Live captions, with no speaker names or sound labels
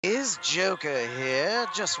Is Joker here?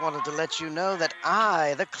 Just wanted to let you know that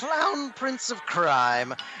I, the Clown Prince of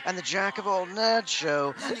Crime, and the Jack of All Nerds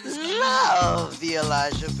show love the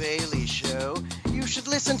Elijah Bailey Show. You should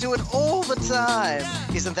listen to it all the time.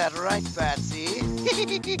 Isn't that right, Patsy?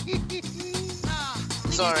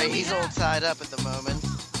 Sorry, he's all tied up at the moment.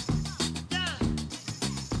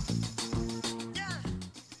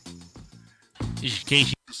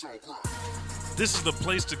 This is the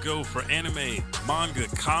place to go for anime, manga,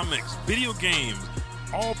 comics, video games,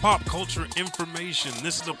 all pop culture information.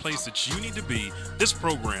 This is the place that you need to be. This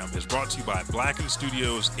program is brought to you by Blacken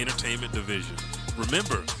Studios Entertainment Division.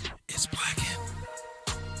 Remember, it's Blacken.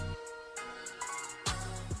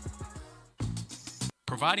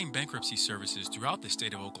 Providing bankruptcy services throughout the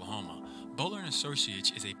state of Oklahoma, Bowler &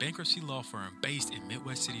 Associates is a bankruptcy law firm based in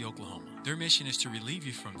Midwest City, Oklahoma. Their mission is to relieve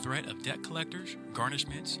you from threat of debt collectors,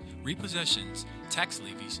 garnishments, repossessions, tax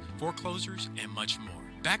levies, foreclosures, and much more.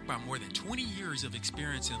 Backed by more than 20 years of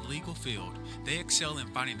experience in the legal field, they excel in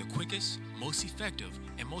finding the quickest, most effective,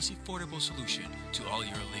 and most affordable solution to all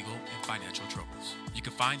your legal and financial troubles. You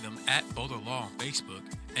can find them at Bowler Law on Facebook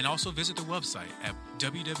and also visit their website at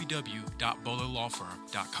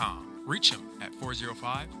www.bowlerlawfirm.com. Reach them at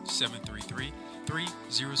 405-733-3000.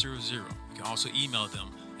 You can also email them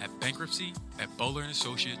at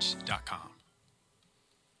bankruptcy@bowlerassociates.com.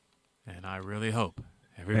 And I really hope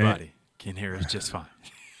everybody can hear us just fine.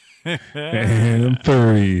 And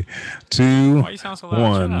 3, 2, Why you sound so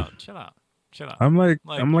loud? 1. Chill out. I'm like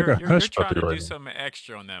a you're hush trying puppy to right do now. something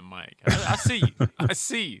extra on that mic. I see you. I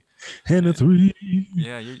see you. And a 3.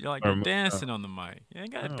 Yeah, you're dancing on the mic. You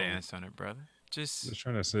ain't got to dance on it, brother. Just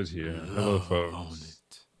trying to sit here. Hello, folks. On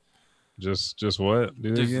it. Just what?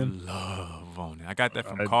 Do it Just again? love on it. I got that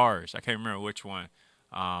from Cars. I can't remember which one.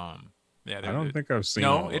 Yeah, I don't think I've seen.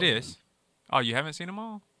 No, all it of is. them. Oh, you haven't seen them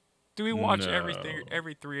all? Do we watch No.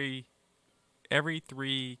 every three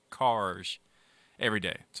Cars every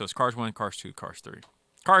day? So it's Cars 1, Cars 2, Cars 3.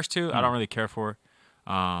 Cars 2, I don't really care for.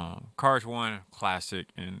 Cars 1, classic,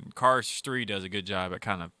 and Cars 3 does a good job at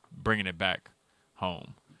kind of bringing it back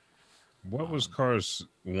home. What was Cars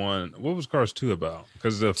 1? What was Cars 2 about?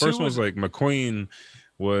 Because the first one was like McQueen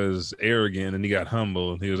was arrogant and he got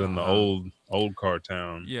humble. He was in the old car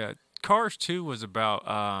town. Yeah, Cars 2 was about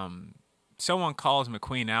someone calls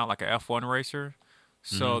McQueen out like a F1 racer,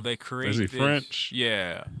 so they create. Is he this, French?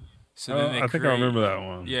 Yeah. So then I think I remember that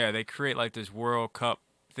one. Yeah, they create like this World Cup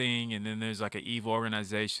thing, and then there's like an evil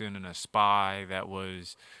organization and a spy that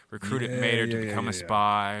was recruited Mater to become a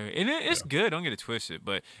spy, and it's good. Don't get it twisted,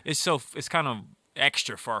 but it's kind of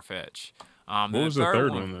extra far fetched. What was the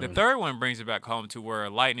third one? The third one brings it back home to where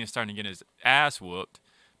Lightning is starting to get his ass whooped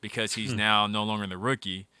because he's now no longer the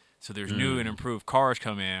rookie. So there's new and improved cars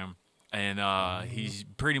come in, and he's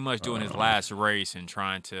pretty much doing his last race and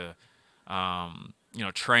trying to,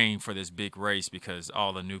 train for this big race because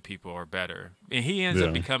all the new people are better. And he ends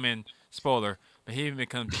up becoming spoiler, but he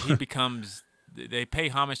becomes. They pay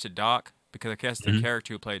homage to Doc because I guess the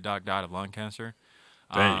character who played Doc died of lung cancer.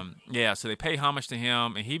 So they pay homage to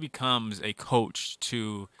him, and he becomes a coach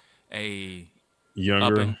to a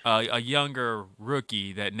younger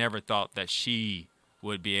rookie that never thought that she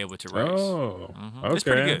would be able to race. Oh, okay. It's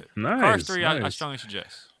pretty good. Nice. Cars 3, nice. I strongly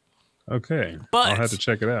suggest. Okay, But I'll have to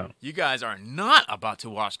check it out. You guys are not about to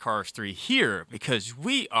watch Cars 3 here because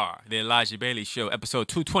we are the Elijah Bailey Show, episode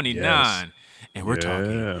 229, and we're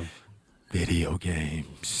talking video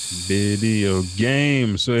games. Video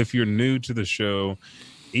games. So if you're new to the show,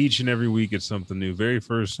 each and every week it's something new. Very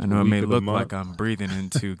first I know it week may of the look month. like I'm breathing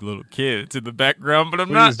into little kids in the background, but I'm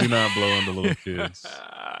Please not. do not blow into little kids.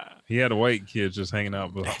 He had a white kid just hanging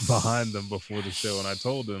out behind them before the show, and I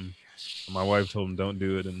told him, my wife told him don't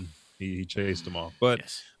do it, and he chased them off. But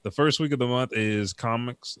the first week of the month is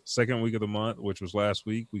comics. Second week of the month, which was last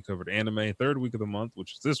week, we covered anime. Third week of the month,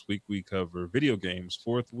 which is this week, we cover video games.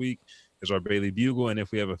 Fourth week is our Bailey Bugle, and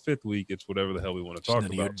if we have a fifth week, it's whatever the hell we want to talk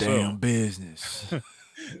None about. of your damn business.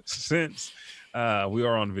 Since we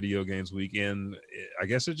are on Video Games Week, and I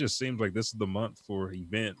guess it just seems like this is the month for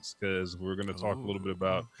events because we're going to talk a little bit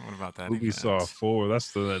about that Ubisoft Forward.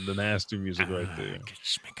 That's the nasty music right there.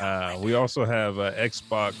 We also have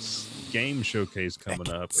Xbox Game Showcase coming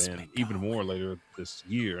up, and even more later this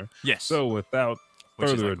year. Yes. So without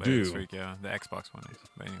further ado, this week, the Xbox one is.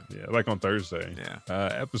 But anyway. like on Thursday.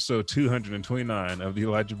 Episode 229 of the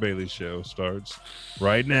Elijah Bailey Show starts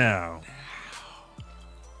right now.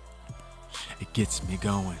 It gets me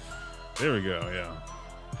going. There we go. Yeah,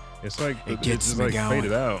 it's like it gets just me like going.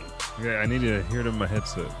 faded out. Yeah, I need to hear it in my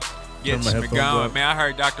headset. Gets me going. Man, I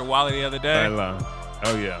heard Dr. Wally the other day.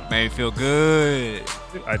 Oh yeah, made me feel good.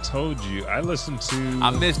 I told you. I listened to. I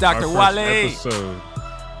miss our Dr. first Wale. episode.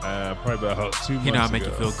 Probably about 2 months You know, I ago. make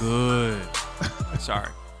you feel good. Sorry.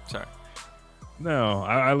 No,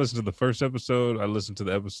 I listened to the first episode. I listened to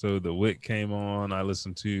the episode that Wick came on. I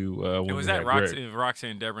listened to when And was we that had Greg. Roxy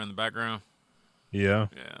and Deborah in the background? Yeah,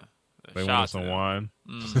 Yeah. they Shout wanted out to some them. wine.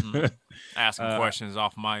 Mm-hmm. Asking questions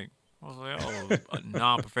off mic. I was like, oh,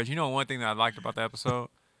 non-professional. You know one thing that I liked about the episode?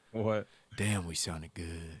 What? Damn, we sounded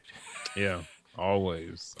good. Yeah,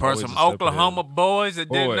 always. For Always some a step Oklahoma ahead. boys that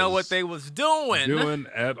didn't know Boys. what they was doing.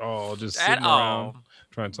 At all. Just At sitting all. around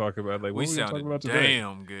trying to talk about like what We we gonna talk sounded about today.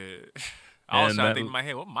 damn good. I was And trying to that- think in my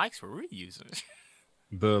head, what mics were we using?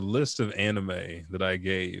 The list of anime that I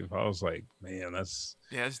gave, I was like, man, it's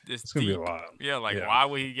it's gonna be deep. a lot. Yeah, like Yeah. why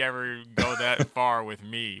would he ever go that far with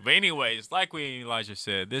me? But anyways, like Elijah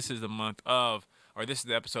said, this is the month of, or this is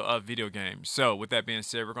the episode of video games. So with that being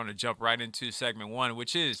said, we're going to jump right into segment 1,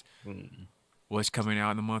 which is what's coming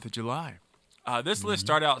out in the month of July. This list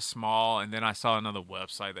started out small, and then I saw another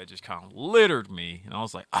website that just kind of littered me, and I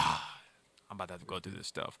was like, I'm about to have to go through this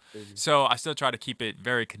stuff. So I still try to keep it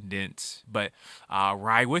very condensed, but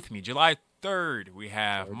ride with me. July 3rd, we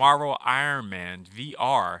have Marvel Iron Man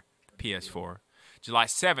VR PS4. July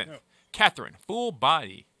 7th, Catherine Full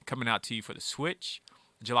Body coming out to you for the Switch.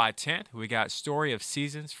 July 10th, we got Story of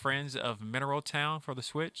Seasons, Friends of Mineral Town for the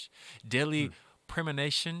Switch. Deadly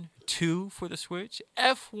Premonition 2 for the Switch.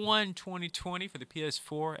 F1 2020 for the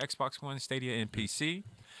PS4, Xbox One, Stadia, and PC.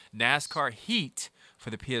 NASCAR Heat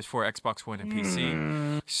for the PS4, Xbox One, and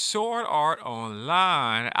PC. Sword Art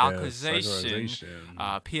Online, Alchization,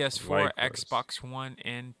 PS4, Likewise. Xbox One,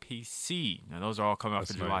 and PC. Now, those are all coming out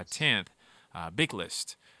for That's July nice. 10th. Big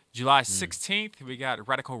list. July 16th, we got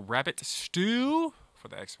Radical Rabbit Stew for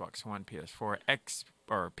the Xbox One, PS4,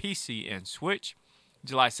 PC, and Switch.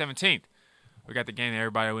 July 17th, we got the game that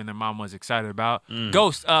everybody and their mom was excited about.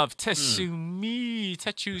 Ghost of Tsushima.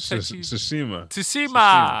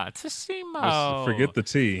 Tsushima. Forget the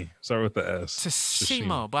T. Start with the S.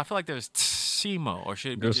 Tsushima. But I feel like there's Tsushima, or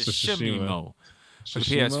should it be Ghost just of Tsushima. Shimimo for the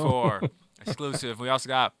Shishimo? PS4 exclusive. We also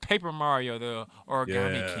got Paper Mario, the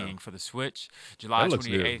Origami Yeah. King for the Switch. July That looks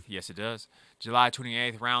 28th. Yes, it does. July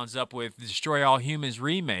 28th rounds up with Destroy All Humans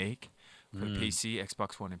remake for the PC,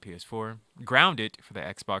 Xbox One, and PS4. Grounded for the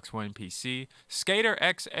Xbox One and PC. Skater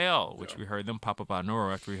XL, which we heard them pop up out of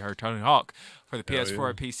nowhere after we heard Tony Hawk for the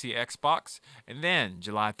PS4, PC, Xbox. And then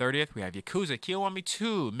July 30th, we have Yakuza Kiwami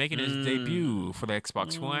 2 making its debut for the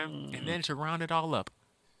Xbox One. And then to round it all up,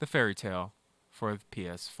 the Fairy Tale for the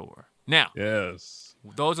PS4. Now, Yes.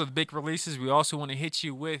 those are the big releases. We also want to hit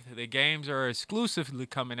you with the games are exclusively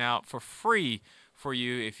coming out for free for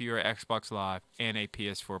you if you're an Xbox Live and a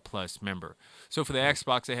PS4 Plus member. So for the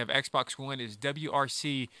Xbox, they have Xbox One is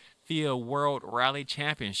WRC FIA World Rally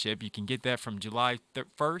Championship. You can get that from July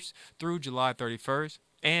 1st through July 31st.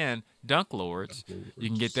 And Dunk Lords, you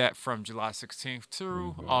can get that from July 16th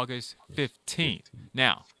through August 15th.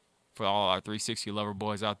 Now, for all our 360 lover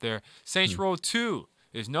boys out there, Saints Row 2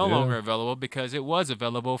 is no longer available because it was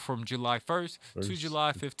available from July 1st to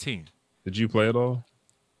July 15th. Did you play it all?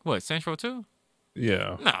 What, Saints Row 2?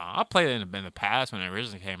 Yeah. No, I played it in the past when it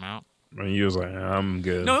originally came out. And you was like, I'm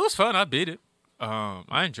good. No, it was fun. I beat it.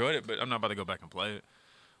 I enjoyed it, but I'm not about to go back and play it.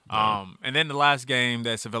 And then the last game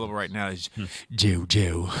that's available right now is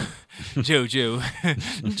JoJo. JoJo.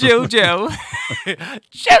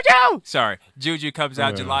 Sorry. JoJo comes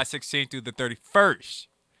out July 16th through the 31st.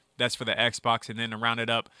 That's for the Xbox. And then to round it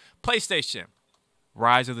up, PlayStation,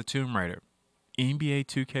 Rise of the Tomb Raider, NBA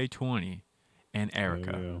 2K20, and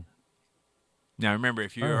Erica. Yeah. Now, remember,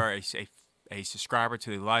 if you are a subscriber to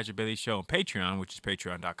the Elijah Bailey Show on Patreon, which is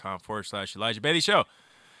patreon.com/Elijah Bailey Show,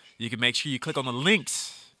 you can make sure you click on the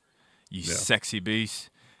links, you sexy beast.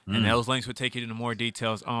 And those links will take you into more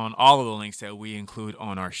details on all of the links that we include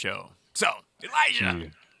on our show. So,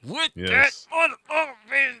 Elijah, with that motherfucker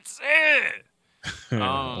being said,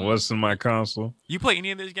 What's in my console? you play any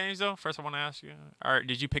of these games, though? First, I want to ask you. Or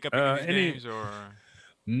did you pick up any of these games? Or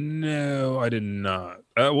No, I did not.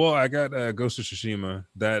 Well, I got Ghost of Tsushima.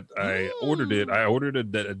 That I ordered it. I ordered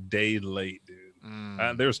it a day late, dude.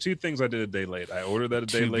 There's two things I did a day late. I ordered that a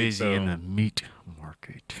day too late. busy in the meat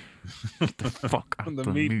market. Get the fuck out the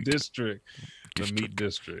the meat district. The meat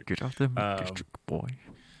district. Get out the meat district, boy.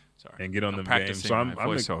 Sorry. And get on I'm them practicing games. So I'm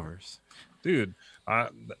voiceovers. dude.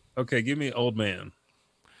 Okay, give me old man.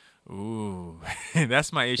 Ooh,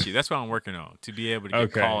 that's my issue. That's what I'm working on, to be able to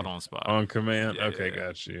get called on spot. On command? Yeah, okay, yeah.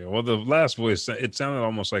 got you. Well, the last voice, it sounded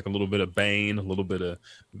almost like a little bit of Bane, a little bit of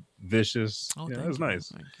Vicious. Oh, yeah, thank that was you. nice.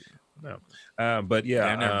 Thank you. No. But yeah.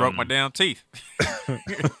 I never broke my damn teeth.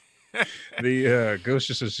 The Ghost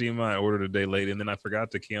of Tsushima I ordered a day late, and then I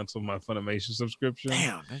forgot to cancel my Funimation subscription.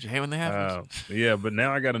 Damn, don't you hate when that happens? Yeah, but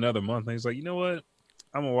now I got another month, and he's like, you know what?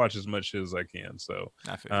 I'm gonna watch as much shit as I can. So,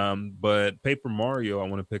 I feel but Paper Mario, I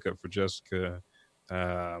want to pick up for Jessica.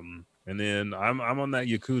 And then I'm on that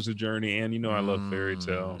Yakuza journey, and I love Fairy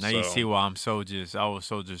Tale. Now so. you see why I was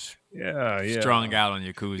so just strung out on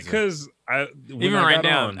Yakuza. Because even right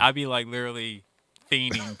now, I'd be like literally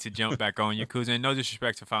fiending to jump back on Yakuza. And no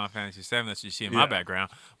disrespect to Final Fantasy VII, that's what you see in my background,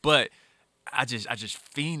 but I just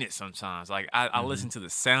fiend it sometimes. Like I listen to the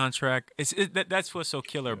soundtrack. That's what's so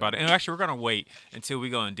killer about it. And actually, we're gonna wait until we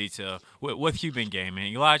go in detail. What you been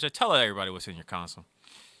gaming, Elijah? Tell everybody what's in your console.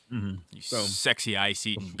 You sexy ice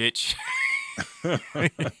eating bitch.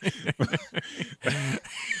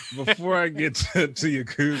 Before I get to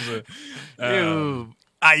Yakuza, you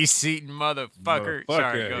ice eating motherfucker.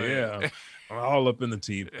 Sorry, go ahead. Yeah, I'm all up in the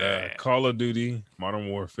teeth. Call of Duty, Modern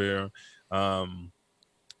Warfare,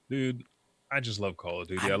 dude. I just love Call of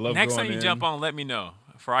Duty. I love next going time you in. jump on, let me know,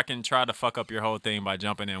 for I can try to fuck up your whole thing by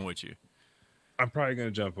jumping in with you. I'm probably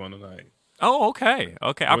gonna jump on tonight. Oh, okay.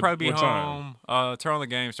 I'll probably be home. Turn on the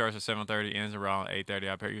game starts at 7:30, ends around 8:30.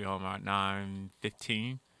 I'll probably be home at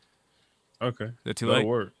 9:15. Okay, Is that too that'll late?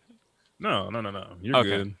 Work. No. You're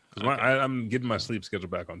good. I'm getting my sleep schedule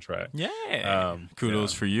back on track. Yeah.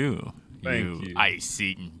 Kudos for you. Thank you.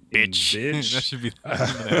 Ice-eating bitch. That should be the name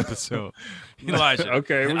of the episode. Elijah.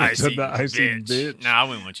 Okay, we're going to the ice-eating bitch. Nah, I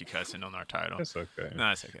wouldn't want you cussing on our title. That's okay. No,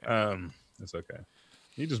 that's okay. That's okay.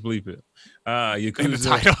 You just bleep it. Yakuza in the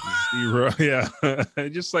title. 0. Yeah.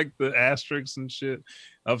 Just like the asterisks and shit.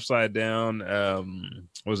 Upside down.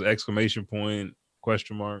 Was exclamation point,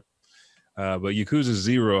 question mark. But Yakuza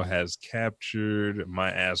 0 has captured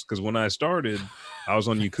my ass because when I started, I was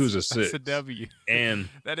on Yakuza 6. That's a W. And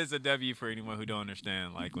that is a W for anyone who don't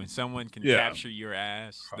understand. Like when someone can capture your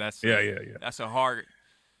ass, that's That's a hard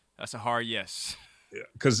yes. Yeah,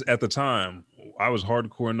 because at the time I was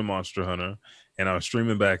hardcore into Monster Hunter, and I was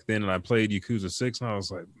streaming back then, and I played Yakuza 6, and I was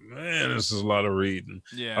like, man, this is a lot of reading.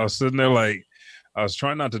 Yeah, I was sitting there like. I was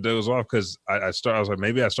trying not to doze off because I was like,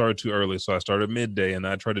 maybe I started too early. So I started midday and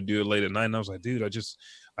I tried to do it late at night. And I was like, dude, I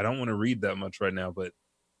don't want to read that much right now. But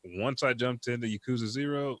once I jumped into Yakuza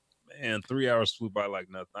 0, man, 3 hours flew by like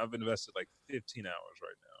nothing. I've invested like 15 hours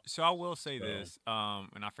right now. So I will say this,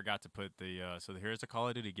 and I forgot to put so here's the Call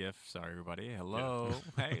of Duty gift. Sorry, everybody. Hello.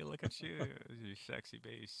 Yeah. Hey, look at you. You sexy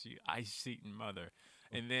bass. You ice-eating mother.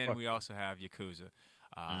 And then we also have Yakuza.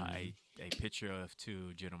 A picture of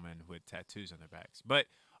two gentlemen with tattoos on their backs. But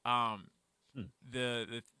I'll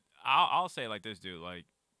say it like this, dude. Like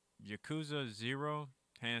Yakuza 0,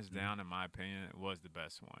 hands down, in my opinion, was the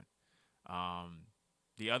best one.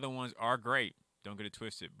 The other ones are great. Don't get it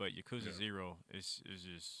twisted. But Yakuza 0 is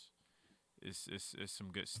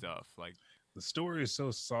some good stuff. Like the story is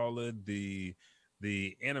so solid. The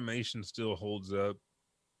animation still holds up.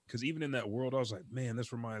 Because even in that world, I was like, man,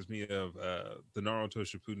 this reminds me of the Naruto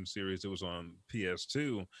Shippuden series that was on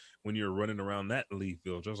PS2 when you're running around that Leaf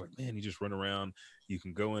Village. I was like, man, you just run around. You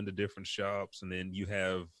can go into different shops. And then you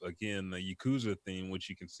have, again, the Yakuza theme, which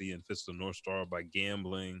you can see in Fist of North Star by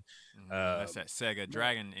gambling. That's that Sega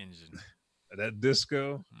Dragon engine. That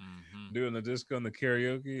disco, doing the disco and the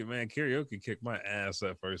karaoke. Man, karaoke kicked my ass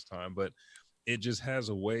that first time. But it just has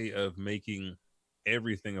a way of making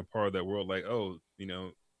everything a part of that world. Like, oh,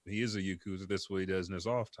 he is a Yakuza. That's what he does in his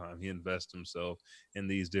off time. He invests himself in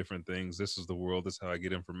these different things. This is the world. This is how I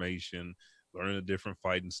get information, learning the different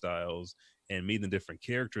fighting styles, and meeting the different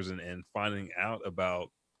characters and finding out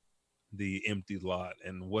about the empty lot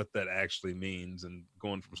and what that actually means, and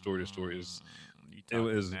going from story to story it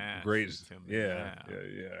was great. Yeah.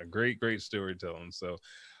 Great storytelling. So,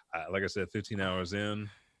 like I said, 15 hours in,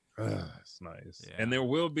 it's nice. Yeah. And there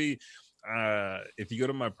will be. If you go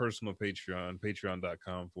to my personal Patreon,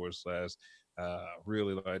 patreon.com/real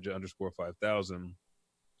Elijah _5000,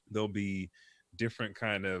 there'll be different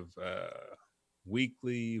kind of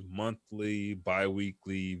weekly, monthly,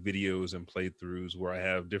 bi-weekly videos and playthroughs where I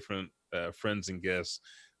have different friends and guests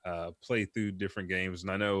play through different games.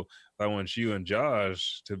 And I know I want you and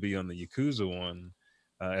Josh to be on the Yakuza one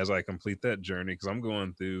as I complete that journey, because I'm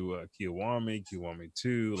going through Kiwami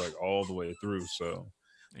 2, like all the way through. So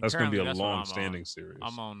that's going to be a long-standing series.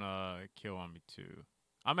 I'm on Kiwami 2.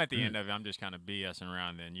 I'm at the end of it. I'm just kind of BSing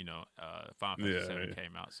around. Then Final Fantasy 7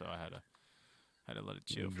 came out, so I had to let it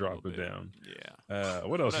chill. Drop it down. Yeah.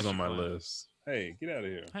 What else is on my list? Hey, get out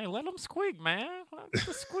of here. Hey, let them squeak, man. Let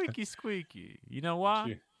the squeaky. You know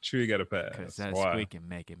why? True, you got to pass. Because that squeaking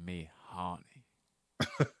making me horny.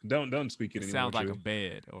 Don't squeak it anymore. Sounds like a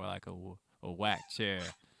bed or like a whack chair.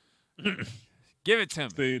 Give it to me.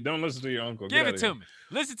 See, don't listen to your uncle. Give Get it out to of me.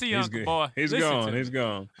 Listen to here. your He's uncle, good. boy. He's Listen gone. to He's me.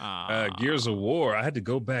 gone. Gears of War. I had to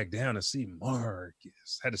go back down and see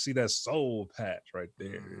Marcus. Had to see that soul patch right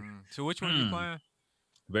there. So which one are you playing?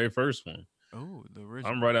 Very first one. Oh, the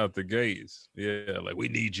original. I'm right out the gates. Yeah, like, we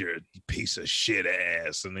need your piece of shit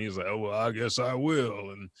ass. And he's like, oh, well, I guess I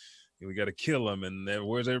will. And we got to kill him. And then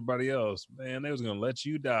where's everybody else? Man, they was going to let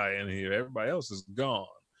you die in here. Everybody else is gone.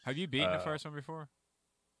 Have you beaten the first one before?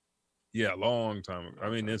 Yeah, a long time ago. I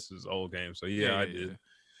mean, this is old game. So, yeah, I did.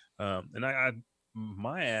 And I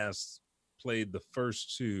my ass played the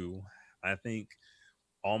first two, I think,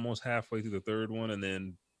 almost halfway through the third one, and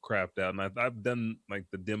then crapped out. And I've done like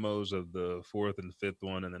the demos of the fourth and the fifth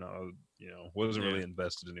one, and then I wasn't really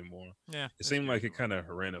invested anymore. Yeah, it seemed like it kind of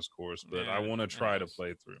horrendous course, but I want to try to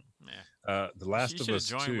play through. Yeah, The Last of Us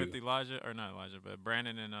 2. joined with Elijah, or not Elijah, but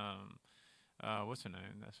Brandon and what's her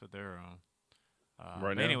name? That's what they're on.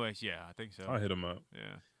 Right now. Anyways, yeah, I think so. I'll hit them up.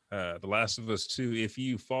 Yeah. The Last of Us 2. If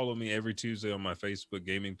you follow me every Tuesday on my Facebook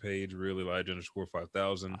gaming page, real Elijah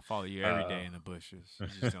 _5000. I follow you every day in the bushes. You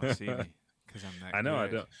just don't see me because I'm not. I know good. I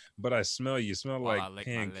don't, but I smell you. Smell like lick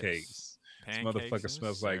pancakes. This Pancakes, motherfucker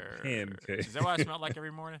smells like pancakes. Is that what I smelled like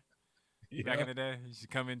every morning? Yeah. Back in the day, you used to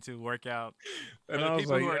come into workout. And For the I was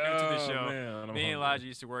people like, who are new to the "Oh, show, man, I'm me and hungry." Elijah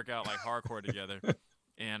used to work out like hardcore together.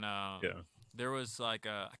 And Yeah. there was like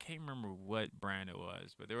I can't remember what brand it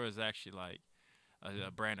was, but there was actually like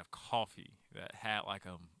a brand of coffee that had like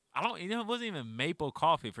it wasn't even maple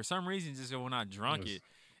coffee. For some reason, just when I drunk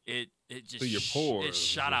it just through your pores. it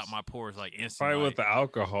shot out my pores like instantly. Probably with the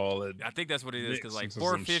alcohol. I think that's what it is, because like mixed into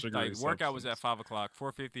some 4:50, sugary like workout was at substance. 5:00.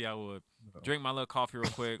 4:50, I would drink my little coffee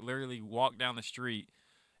real quick, literally walk down the street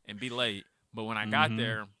and be late. But when I got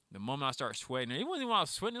there, the moment I started sweating, it wasn't when I was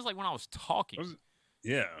sweating, it's like when I was talking.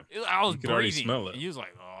 Yeah. I was You could already breathing. smell it. And he was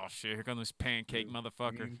like, "Oh shit, here comes this pancake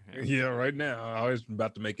motherfucker." Yeah, right now. I was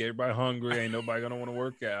about to make everybody hungry. Ain't nobody gonna want to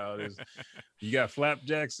work out. You got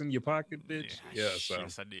flapjacks in your pocket, bitch? Yeah, so.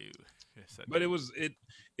 Yes, I do. Yes, I do. But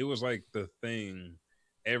it was like the thing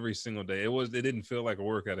every single day. It didn't feel like a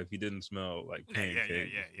workout if you didn't smell like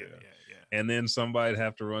pancakes. Yeah. And then somebody'd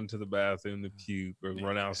have to run to the bathroom to puke or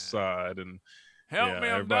run outside and help me,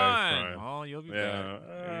 I'm everybody's done. crying. Oh, you'll be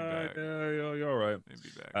back. You're all right. You'll be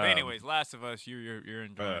back. But anyways, Last of Us, you're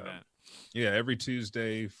enjoying that. Yeah, every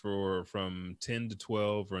Tuesday from 10 to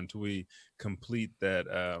 12 or until we complete that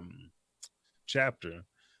chapter,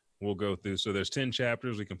 we'll go through. So there's 10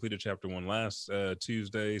 chapters. We completed chapter 1 last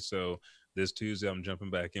Tuesday. So this Tuesday, I'm jumping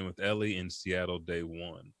back in with Ellie in Seattle day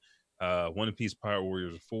 1. One Piece Pirate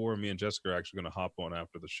Warriors 4. Me and Jessica are actually going to hop on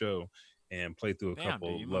after the show and play through a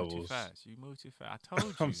couple you levels. Move too fast. You move too fast. I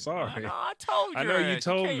told you. I'm sorry. I told you. I know you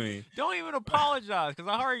told me. Don't even apologize, because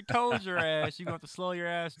I already told your ass you're going to have to slow your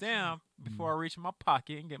ass down before I reach in my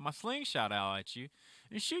pocket and get my slingshot out at you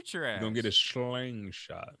and shoot your ass. You're going to get a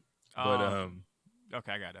slingshot. But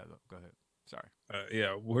okay, I got that. Go ahead. Sorry.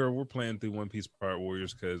 Yeah, we're playing through One Piece Pirate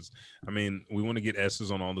Warriors because, I mean, we want to get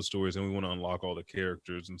S's on all the stories and we want to unlock all the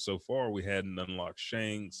characters. And so far, we hadn't unlocked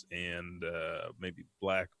Shanks and maybe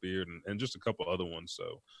Blackbeard and just a couple other ones.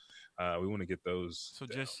 So we want to get those. So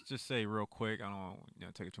just say real quick, I don't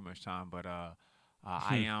want to take too much time, but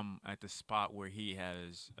I am at the spot where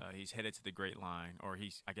he's headed to the Great Line, or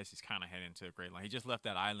I guess he's kind of heading to the Great Line. He just left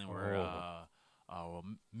that island where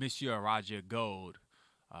Monsieur Raja Gold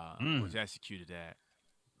was executed at.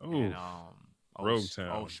 And, Rogue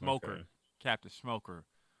Town. Smoker, okay. Captain Smoker,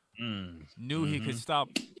 knew he could stop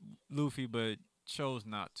Luffy, but chose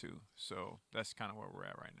not to. So that's kind of where we're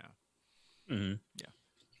at right now.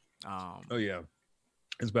 Yeah. Oh yeah,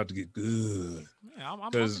 it's about to get good. Yeah, I'm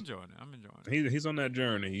enjoying it. I'm enjoying it. He's on that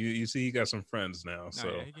journey. You see, he got some friends now. So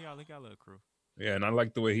yeah, he got a little crew. Yeah, and I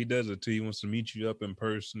like the way he does it too. He wants to meet you up in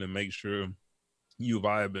person and make sure you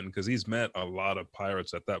vibing, because he's met a lot of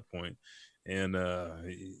pirates at that point, and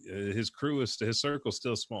his circle's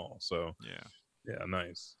still small. So yeah,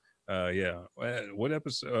 nice. Yeah. What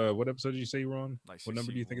episode? What episode did you say you were on? Like what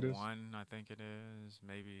number do you think it is? 1, I think it is.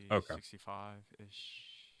 Maybe 65 ish.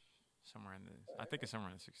 I think it's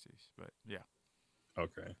somewhere in the 60s. But yeah.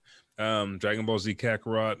 Okay. Dragon Ball Z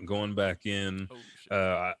Kakarot going back in. Oh,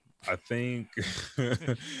 shit. I think you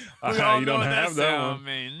don't have that one.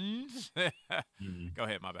 Means. Go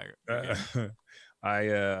ahead, my bad.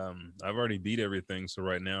 I've already beat everything, so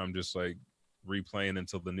right now I'm just like replaying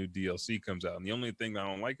until the new DLC comes out. And the only thing I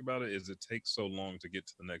don't like about it is it takes so long to get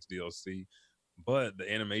to the next DLC. But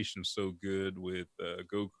the animation's so good with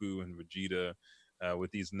Goku and Vegeta,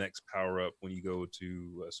 with these next power up when you go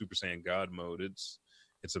to Super Saiyan God mode. It's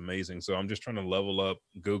amazing. So I'm just trying to level up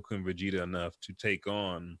Goku and Vegeta enough to take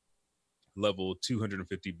on level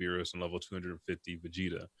 250 Beerus and level 250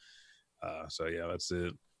 Vegeta. So yeah, that's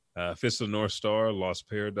it. Fist of the North Star, Lost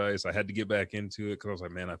Paradise. I had to get back into it because I was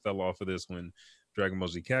like, man, I fell off of this when Dragon Ball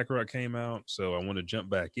Z Kakarot came out. So I want to jump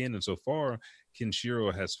back in. And so far,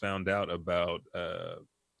 Kenshiro has found out about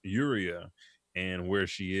Yuria and where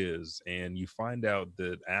she is. And you find out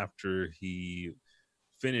that after he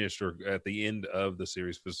finished, or at the end of the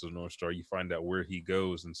series Fist of the North Star, you find out where he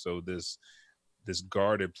goes. And so this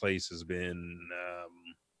guarded place has been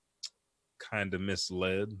kind of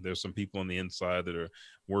misled. There's some people on the inside that are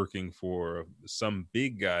working for some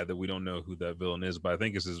big guy that we don't know who that villain is, but I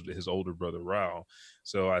think it's his older brother Rao.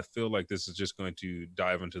 So I feel like this is just going to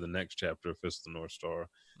dive into the next chapter of Fist of the North Star,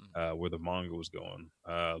 where the manga was going.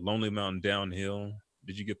 Lonely Mountain Downhill.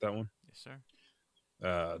 Did you get that one? Yes,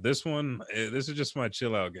 sir. This one, this is just my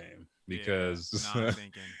chill out game because I'm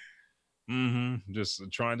thinking. Just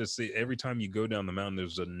trying to see every time you go down the mountain,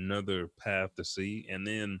 there's another path to see, and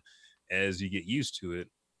then as you get used to it,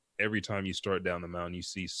 every time you start down the mountain, you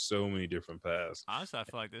see so many different paths. Honestly, I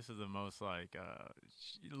feel like this is the most like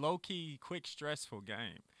low key, quick, stressful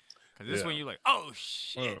game. Because this one you're like, oh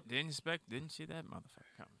shit, didn't see that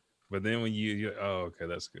motherfucker coming. But then when you oh, okay,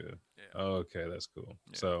 that's good. Yeah. Oh, okay, that's cool.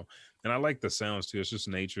 Yeah. So, and I like the sounds too. It's just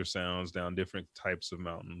nature sounds down different types of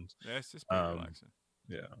mountains. Yeah, it's just pretty relaxing.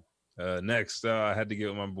 Yeah. Next, I had to get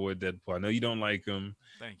with my boy Deadpool. I know you don't like him.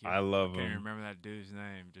 Thank you. I love him. Can't remember that dude's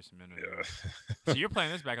name just a minute ago. So you're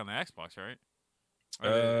playing this back on the Xbox, right?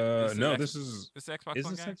 This is Xbox is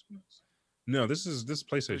One this game? Xbox? No, this is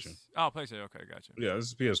PlayStation. PlayStation. Okay, gotcha. Yeah, this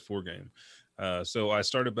is a PS4 game. So I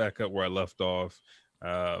started back up where I left off.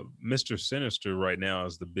 Mr. Sinister right now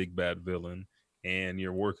is the big bad villain, and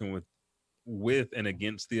you're working with and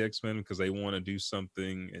against the X-Men because they want to do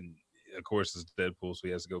something, and of course it's Deadpool, so he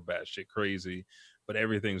has to go batshit crazy, but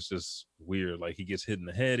everything's just weird. Like he gets hit in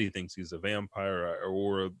the head, he thinks he's a vampire,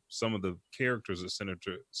 or some of the characters that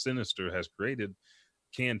Sinister has created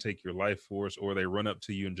can take your life force, or they run up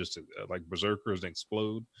to you and just like berserkers and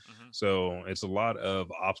explode. So it's a lot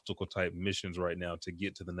of obstacle type missions right now to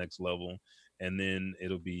get to the next level, and then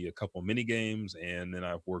it'll be a couple mini games, and then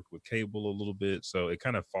I've worked with Cable a little bit, so it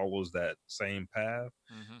kind of follows that same path.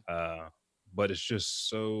 But it's just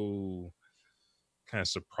so kind of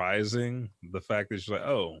surprising, the fact that you're like,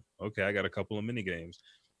 oh, okay, I got a couple of mini games,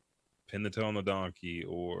 pin the tail on the donkey,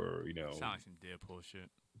 or sound like some Deadpool shit.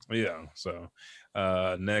 Yeah. So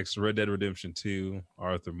next, Red Dead Redemption 2,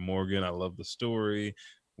 Arthur Morgan. I love the story.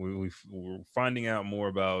 We're finding out more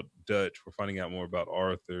about Dutch. We're finding out more about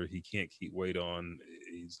Arthur. He can't keep weight on.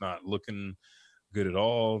 He's not looking good at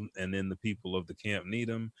all. And then the people of the camp need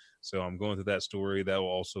him. So I'm going through that story. That will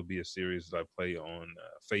also be a series that I play on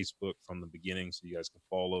Facebook from the beginning, so you guys can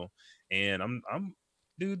follow. And I'm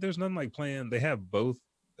dude, there's nothing like playing. They have both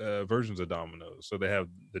versions of dominoes. So they have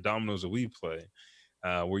the dominoes that we play,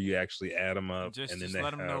 where you actually add them up, and then just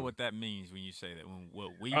let them know what that means when you say that.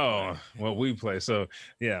 What we play. So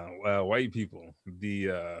yeah, white people.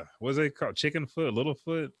 The what's it called? Chicken foot, little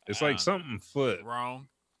foot. It's like something foot. Wrong.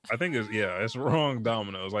 I think it's wrong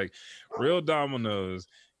dominoes. Like real dominoes,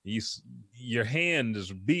 your hand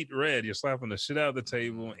is beat red. You're slapping the shit out of the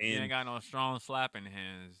table, and you ain't got no strong slapping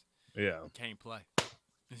hands. Yeah, you can't play.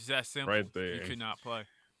 It's that simple. Right there, you could not play.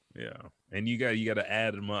 Yeah, and you got to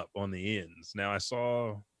add them up on the ends. Now I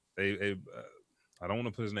saw I don't want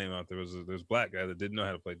to put his name out there. There's a black guy that didn't know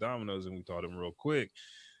how to play dominoes, and we taught him real quick.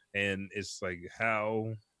 And it's like,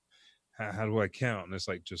 how do I count? And it's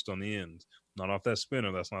like, just on the ends, not off that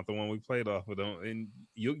spinner. That's not the one we played off of. And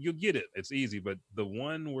you'll get it. It's easy. But the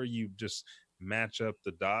one where you just match up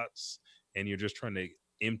the dots and you're just trying to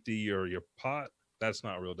empty your pot, that's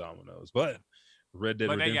not real dominoes. But Red Dead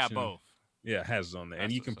Redemption, they got both. Yeah, it has it on there. That's,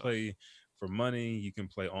 and you can play for money. You can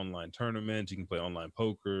play online tournaments. You can play online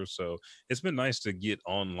poker. So it's been nice to get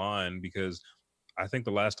online, because I think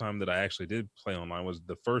the last time that I actually did play online was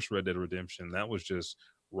the first Red Dead Redemption. That was just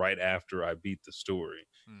right after I beat the story.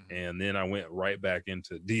 And then I went right back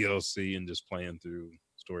into DLC and just playing through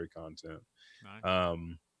story content. Nice.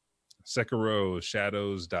 Sekiro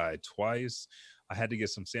Shadows Die Twice. I had to get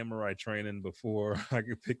some samurai training before I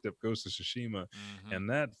could pick up Ghost of Tsushima. And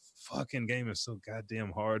that fucking game is so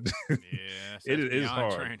goddamn hard. Yeah, it is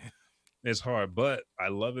hard. Training. It's hard, but I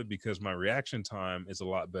love it because my reaction time is a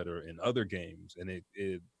lot better in other games. And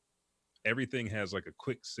it everything has like a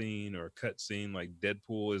quick scene or a cut scene. Like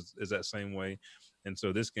Deadpool is that same way. And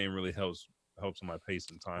so this game really helps on my pace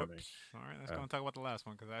and timing. Whoops. All right, let's go and talk about the last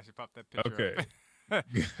one, because I actually popped that picture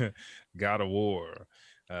up. God of War.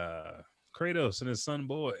 Kratos and his son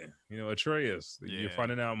boy, Atreus. You're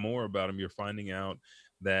finding out more about him. You're finding out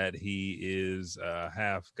that he is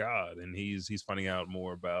half God, and he's finding out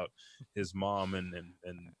more about his mom and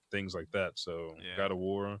things like that. So Yeah. God of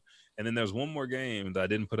War, and then there's one more game that I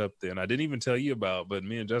didn't put up there, and I didn't even tell you about, but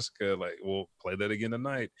me and Jessica we'll play that again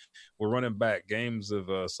tonight. We're running back games of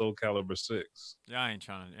Soul Calibur 6. Yeah, I ain't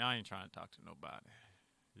trying to talk to nobody.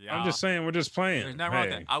 Yeah, I'm just saying, we're just playing. there's nothing wrong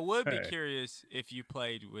with that. Hey, I would be hey. curious if you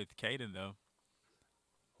played with Caden though.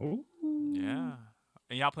 Ooh. Yeah,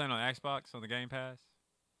 and y'all playing on Xbox on the Game Pass?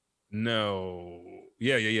 No.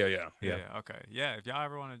 Yeah. Yeah. Okay. Yeah. If y'all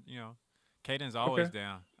ever want to, Caden's always Okay.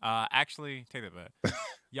 down. Actually, take that back.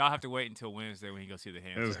 Y'all have to wait until Wednesday when he go see the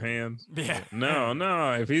hand. His surgeon. hands. Yeah.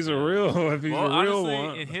 No. If he's a real, if he's Well, a real honestly,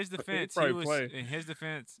 one, in his defense, he'd probably play.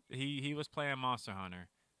 he was playing Monster Hunter,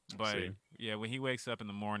 but See. yeah, when he wakes up in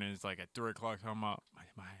the morning, it's like at 3:00. I'm about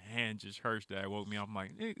my hand just hurts. That woke me up. I'm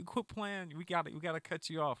like, hey, quit playing. We got to cut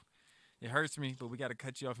you off. It hurts me, but we got to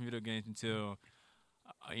cut you off from video games until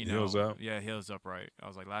Heals up. Yeah, heals up right. I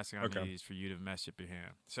was like, last thing I Okay. need is for you to mess up your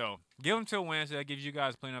hand. So give him till Wednesday. That gives you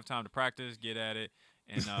guys plenty of time to practice, get at it,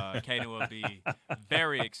 and Kaden will be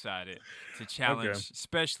very excited to challenge,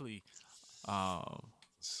 especially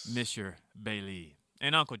Mr. Bailey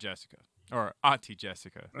and Uncle Jessica. Or Auntie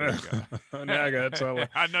Jessica. There you go. Now I gotta tell her.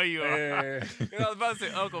 I know you are. Hey. I was about to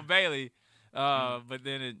say Uncle Bailey, but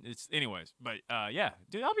then it's anyways. But yeah,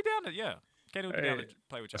 dude, I'll be down to Kaden will be down to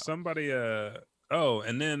play with y'all. Somebody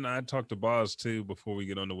and then I talked to Boz too before we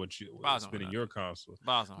get on to what you spinning your console.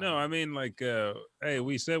 No, I mean hey,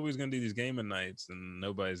 we said we was gonna do these gaming nights and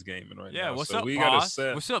nobody's gaming right now. Yeah, what's so up, we Boz? gotta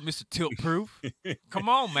set What's up, Mr. Tilt Proof? Come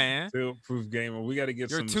on, man. Tilt Proof gamer. We gotta get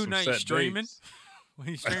You're some 2 nights set streaming. dates. When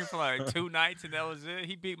he streamed for like 2 nights and that was it,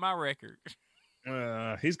 he beat my record.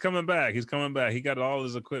 He's coming back. He got all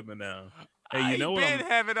his equipment now. Hey, you know what? He been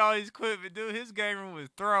having all his equipment, dude. His game room was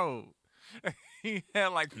thrown. He had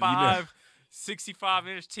like 5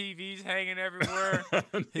 65-inch TVs hanging everywhere.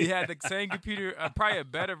 He had the same computer, probably a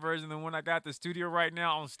better version than when I got the studio right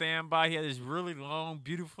now on standby. He had this really long,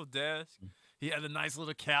 beautiful desk. He had a nice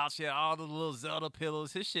little couch. He had all the little Zelda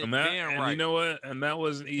pillows. His shit right. You know what? And that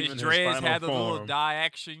wasn't even his dreads final had the form. little dye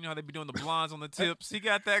action. You know how they be doing the blondes on the tips. He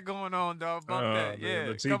got that going on, dog. Bump that.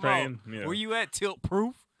 Yeah. The Come on. yeah. Where you at, Tilt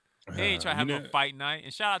Proof? He ain't trying to have a fight night.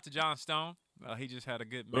 And shout out to John Stone. He just had a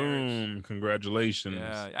good marriage. Boom. Congratulations.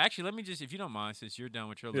 Yeah. Actually, let me just, if you don't mind, since you're done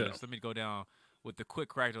with your list, let me go down with the quick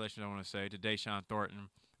congratulations I want to say to Deshaun Thornton,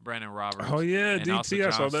 Brandon Roberts. Oh, yeah. DT,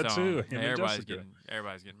 I saw that Stone. too. Yeah, everybody's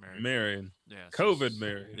getting married. Married. Yeah. COVID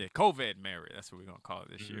married. Yeah, COVID married. That's what we're going to call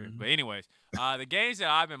it this year. But anyways, the games that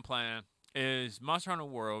I've been playing is Monster Hunter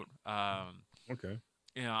World. Okay.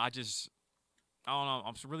 You know, I don't know.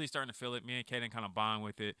 I'm really starting to feel it. Me and Kaden kind of bond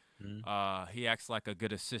with it. He acts like a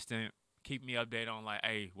good assistant. Keep me updated on like,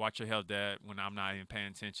 hey, watch your health, Dad, when I'm not even paying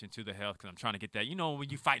attention to the health because I'm trying to get that. You know,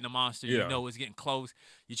 when you fighting a monster, you know it's getting close.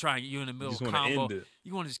 You're in the middle of a combo.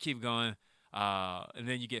 You want to just keep going, and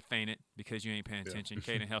then you get fainted because you ain't paying attention.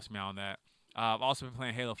 Kaden helps me on that. I've also been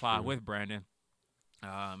playing Halo 5 with Brandon.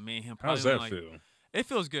 Me and him. How's that feel? It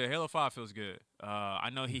feels good. Halo 5 feels good.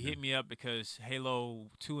 I know he hit me up because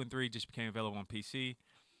Halo 2 and 3 just became available on PC,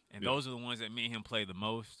 and those are the ones that me and him play the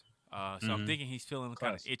most. So I'm thinking he's feeling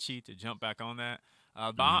kind of itchy to jump back on that.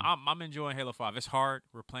 But I'm enjoying Halo 5. It's hard.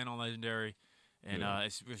 We're playing on Legendary, and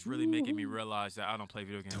it's really making me realize that I don't play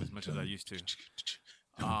video games as much as I used to.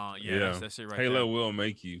 That's it right there. Halo will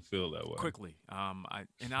make you feel that way. Quickly. I'm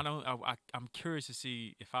curious to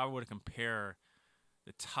see if I were to compare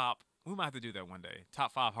the top. We might have to do that one day.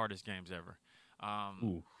 Top 5 hardest games ever.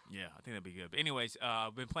 Yeah, I think that'd be good. But anyways,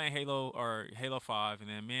 I've been playing Halo 5, and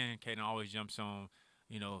then me and Kaden always jumps on,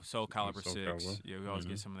 Soul Calibur 6. Yeah, we always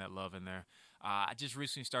get some of that love in there. I just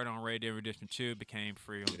recently started on Red Dead Redemption 2. Became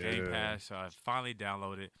free on Game Pass, so I finally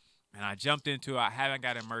downloaded it, and I jumped into it. I haven't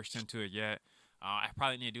got immersed into it yet. I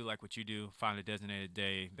probably need to do like what you do, find a designated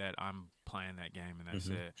day that I'm playing that game, and that's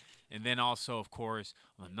it. And then also, of course,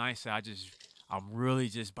 on the night side, I'm really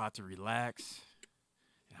just about to relax.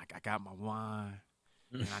 And I got my wine,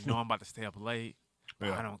 and I know I'm about to stay up late, but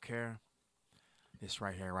I don't care. It's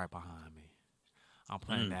right here, right behind me. I'm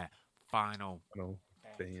playing that Final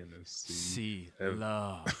Fantasy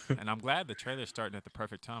Love. And I'm glad the trailer's starting at the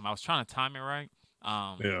perfect time. I was trying to time it right.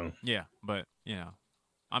 Yeah, but,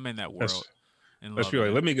 I'm in that world. That's right.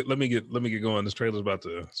 Let me get going. This trailer's about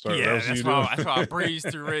to start. Yeah, that's why I breezed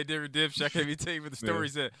through Red Dead Redemption. I can't even tell you what the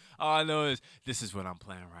story's at. All I know is this is what I'm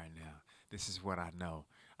playing right now. This is what I know.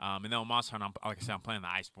 And then on Monster Hunter, like I said, I'm playing the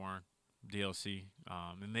Iceborne DLC.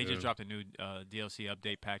 And they just dropped a new DLC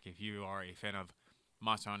update pack. If you are a fan of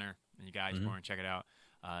Monster Hunter and you got Iceborne, check it out.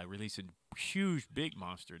 Released a huge, big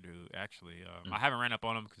monster dude. Actually, I haven't ran up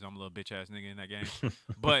on him because I'm a little bitch ass nigga in that game,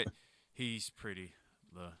 but he's pretty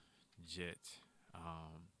legit.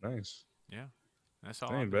 Nice. Yeah, that's all.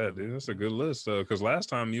 That I've ain't been bad, doing. dude. That's a good list, though. Because last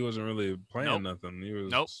time you wasn't really playing Nope. nothing. You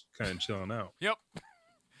was Nope. kind of chilling out. Yep.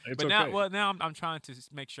 It's But okay. now I'm trying to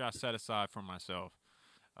make sure I set aside for myself.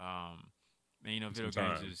 And, video games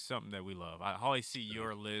time. is something that we love. I always see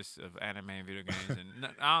your list of anime and video games, and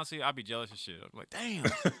honestly, I'd be jealous of shit. I'm like, damn,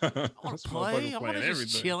 I want This to play. motherfucker I want to playing just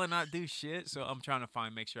everything. chill and not do shit. So I'm trying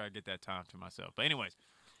to make sure I get that time to myself. But anyways,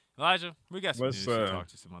 Elijah, we got some news to talk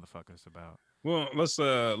to some motherfuckers about. Well, let's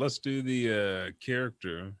do the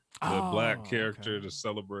character, the black character okay. to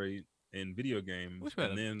celebrate in video games,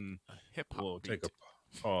 and then hip-hop we'll take beat.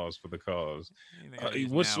 a pause for the cause.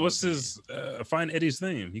 What's What's his? Find Eddie's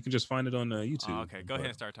theme. You can just find it on YouTube. Okay, go ahead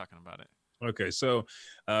and start talking about it. Okay, so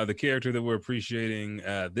the character that we're appreciating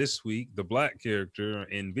this week, the black character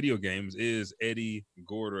in video games, is Eddie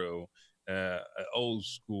Gordo, old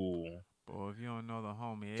school. Boy, if you don't know the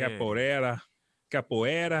homie Capoeira.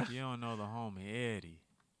 If you don't know the homie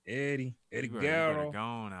Eddie you Guerrero. better go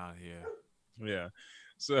on out here. Yeah.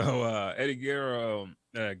 So Eddie Gordo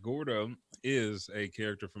is a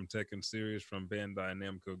character from Tekken series from Bandai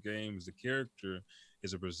Namco Games. The character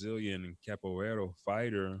is a Brazilian capoeira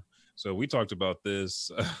fighter. So we talked about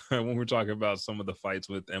this when we were talking about some of the fights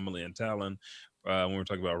with Emily and Talon, when we were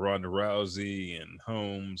talking about Ronda Rousey and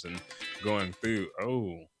Holmes and going through.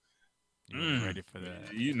 You ready for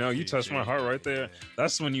that? You touched my heart right there.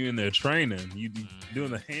 That's when you in there training. You doing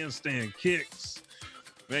the handstand kicks.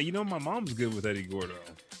 Man, my mom's good with Eddie Gordo.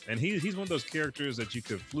 And he's one of those characters that you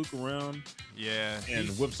could fluke around and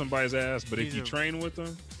whip somebody's ass. But if you train with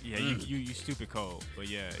him... Yeah, you stupid cold. But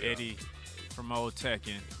yeah, Eddie from old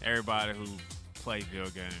Tekken, everybody who played video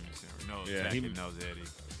games or knows Tekken knows Eddie.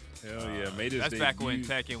 Hell yeah. Made his That's back when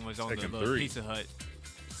Tekken was on Tekken the little 3. Pizza Hut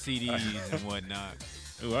CDs and whatnot.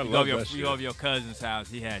 Ooh, I love that shit. You go over your cousin's house,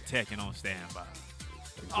 he had Tekken on standby.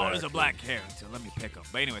 Exactly. Oh, there's a black character. Let me pick him.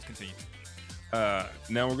 But anyways, continue.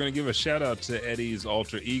 Now we're going to give a shout out to Eddie's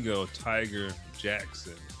alter ego, Tiger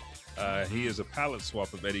Jackson. He is a palette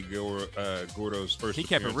swap of Eddie Gordo's first He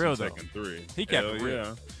kept it real, though. Tekken 3. He kept it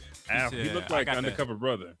real. Yeah. He looked like Undercover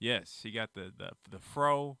Brother. Yes, he got the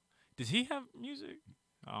fro. Does he have music?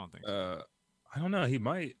 I don't think so. I don't know. He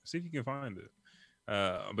might. See if you can find it.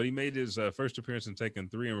 But he made his first appearance in Tekken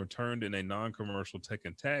 3 and returned in a non-commercial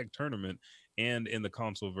Tekken Tag tournament and in the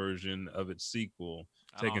console version of its sequel,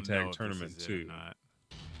 Tekken Tag Tournament 2.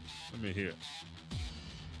 Let me hear.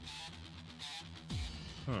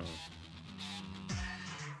 Huh.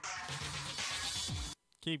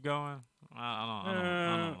 Keep going.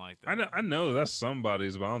 I don't like that. I know that's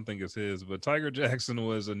somebody's, but I don't think it's his. But Tiger Jackson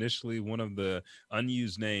was initially one of the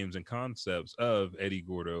unused names and concepts of Eddie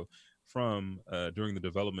Gordo from during the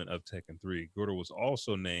development of Tekken 3. Gordo was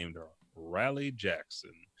also named Raleigh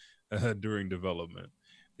Jackson during development.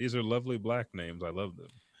 These are lovely black names. I love them.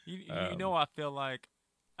 I feel like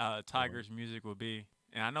Tiger's music will be,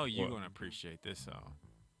 and I know you're going to appreciate this song.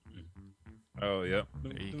 Oh, yeah.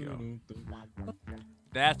 There you go.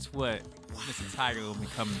 That's what Mr. Tiger will be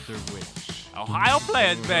coming through with. Ohio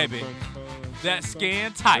players, baby. That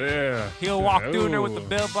skin tight. Yeah. He'll walk through there with the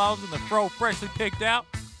bell bottoms and the fro freshly picked out.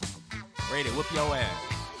 Ready to whip your ass.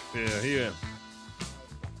 Yeah.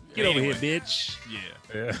 Get over here, bitch.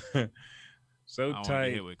 Yeah. So I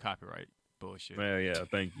tight. Hit with copyright bullshit. Yeah.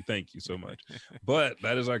 Thank you so much. But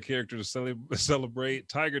that is our character to celebrate.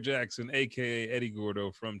 Tiger Jackson, aka Eddie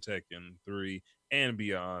Gordo from Tekken 3 and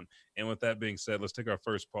beyond. And with that being said, let's take our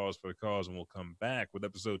first pause for the cause, and we'll come back with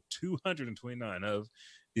episode 229 of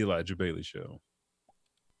The Elijah Bailey Show.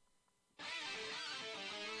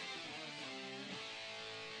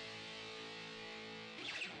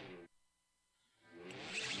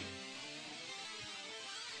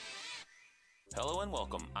 Hello and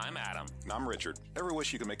welcome. I'm Adam. And I'm Richard. Ever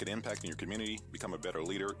wish you could make an impact in your community, become a better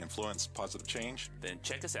leader, influence positive change? Then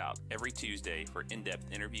check us out every Tuesday for in-depth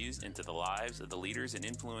interviews into the lives of the leaders and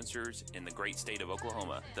influencers in the great state of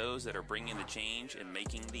Oklahoma, those that are bringing the change and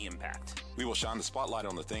making the impact. We will shine the spotlight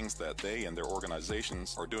on the things that they and their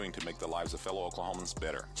organizations are doing to make the lives of fellow Oklahomans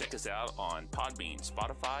better. Check us out on Podbean,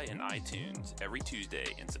 Spotify, and iTunes every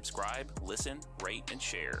Tuesday and subscribe, listen, rate, and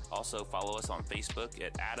share. Also follow us on Facebook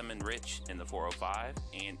at Adam and Rich in the 405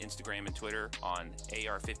 and Instagram and Twitter on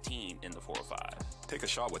AR15 in the 405. Take a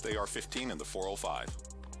shot with AR15 in the 405.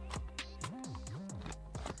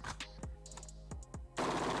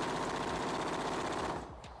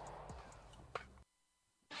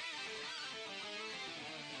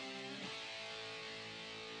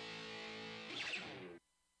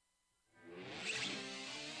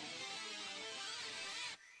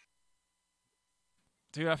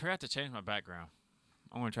 Dude, I forgot to change my background.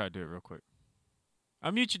 I'm gonna try to do it real quick.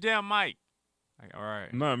 Unmute your damn mic. All right.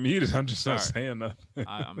 I'm not muted. I'm just not Sorry. saying nothing.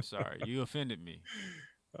 I'm sorry. You offended me.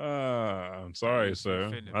 I'm sorry, you sir.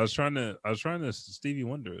 offended I was me. trying to Stevie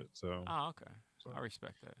Wonder it. So, Oh, okay. I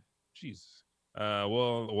respect that. Jesus.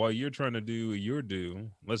 Well, while you're trying to do your due,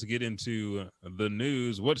 let's get into the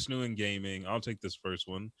news. What's new in gaming? I'll take this first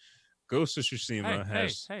one. Ghost of Tsushima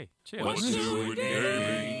has. Hey, chill. What's new in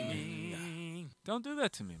gaming? Don't do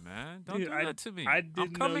that to me, man. Don't Dude, do that to me. I I'm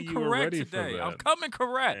didn't know coming you were correct ready for today. I'm that. coming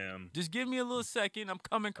correct. Man. Just give me a little second. I'm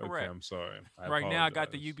coming correct. Okay, I'm sorry. Right now, I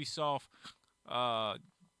got the Ubisoft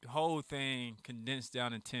whole thing condensed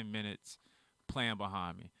down in 10 minutes playing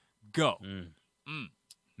behind me. Go.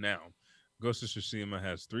 Now, Ghost of Tsushima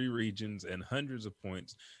has 3 regions and hundreds of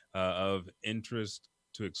points of interest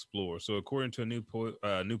to explore. So, according to a new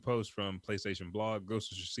post from PlayStation Blog,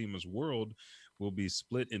 Ghost of Tsushima's world will be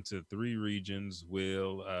split into 3 regions,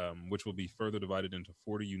 which will be further divided into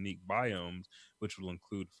 40 unique biomes, which will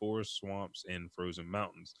include forests, swamps, and frozen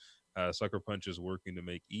mountains. Sucker Punch is working to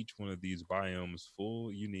make each one of these biomes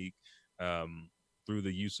full unique. Through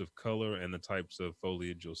the use of color and the types of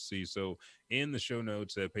foliage you'll see. So in the show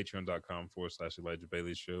notes at patreon.com/Elijah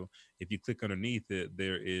Bailey Show, if you click underneath it,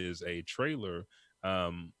 there is a trailer.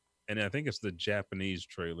 And I think it's the Japanese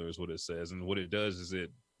trailer is what it says. And what it does is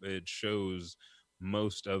it shows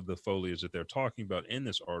most of the foliage that they're talking about in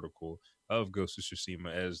this article of Ghost of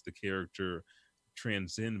Tsushima as the character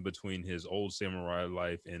transcend between his old samurai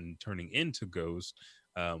life and turning into Ghost,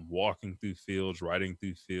 walking through fields, riding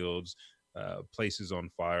through fields, places on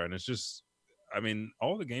fire. And it's just, I mean,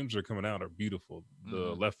 all the games that are coming out are beautiful.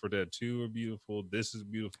 The Left 4 Dead 2 are beautiful. This is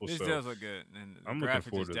beautiful. This so does look good. And the I'm looking graphics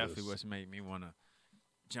forward is to definitely this. what's made me want to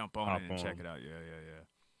jump on it and check it out. Yeah.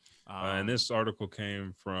 And this article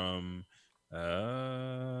came from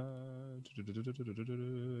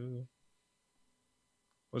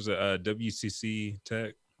what's it? WCCF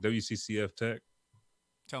Tech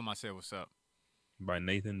Tell him I said what's up. by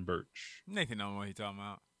Nathan Birch. Nathan know what he's talking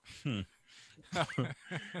about.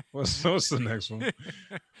 What's the next one?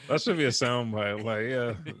 That should be a soundbite. Like,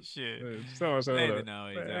 yeah, Shit. Nathan know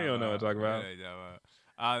what you he's don't know what to talk about.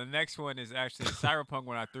 The next one is actually Cyberpunk.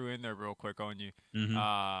 When I threw in there real quick on you,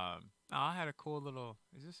 I had a cool little.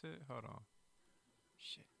 Is this it? Hold on.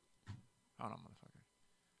 Shit. Hold on, motherfucker.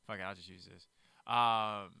 Fuck it, I'll just use this.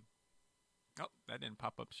 Oh, that didn't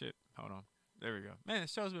pop up. Shit. Hold on. There we go. Man, the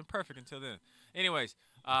show's been perfect until then. Anyways,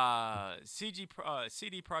 CD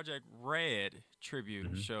Projekt Red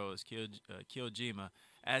tribute shows Kojima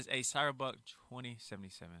as a Cyberpunk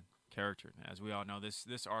 2077 character. As we all know,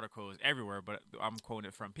 this article is everywhere, but I'm quoting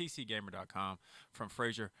it from PCGamer.com from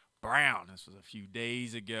Fraser Brown. This was a few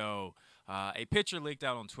days ago. A picture leaked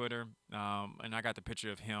out on Twitter, and I got the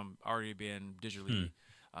picture of him already being digitally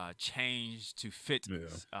changed to fit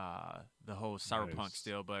the whole Cyberpunk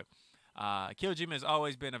still, but Kojima has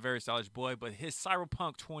always been a very stylish boy, but his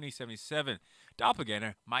Cyberpunk 2077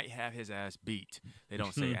 doppelganger might have his ass beat. They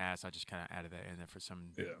don't say ass. I just kind of added that in there for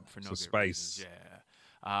no good spice. reasons.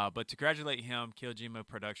 Yeah. But to congratulate him, Kojima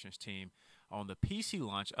Productions team on the PC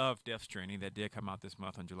launch of Death Stranding that did come out this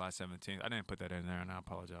month on July 17th. I didn't put that in there, and I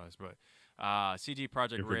apologize, but CD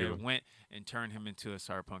Projekt Red went and turned him into a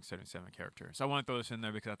Cyberpunk 77 character. So I want to throw this in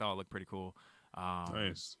there because I thought it looked pretty cool.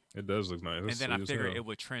 Nice. It does look nice. And then I figured it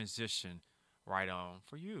would transition right on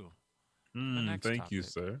for you. Thank you,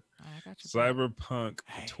 sir. I got you Cyberpunk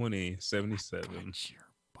 2077. I got your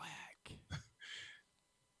back.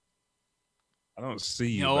 I don't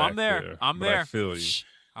see you. No, back I'm there. I'm but there. I feel you.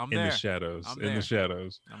 I'm in there. the shadows. I'm in there. the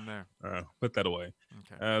shadows. I'm there. Put that away.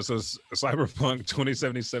 Okay. So Cyberpunk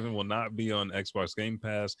 2077 will not be on Xbox Game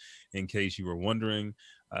Pass, in case you were wondering.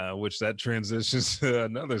 Which that transitions to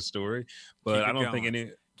another story, but I don't think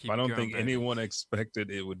anyone expected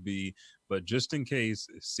it would be. But just in case,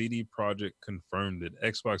 CD Projekt confirmed it.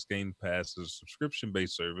 Xbox Game Pass is a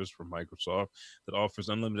subscription-based service from Microsoft that offers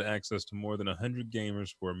unlimited access to more than 100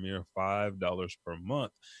 gamers for a mere $5 per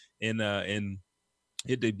month. It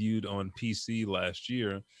debuted on PC last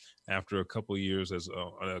year after a couple years as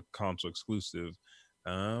a console exclusive.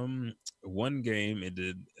 One game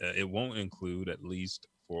it won't include, at least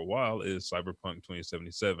for a while, is Cyberpunk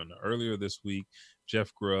 2077. Earlier this week,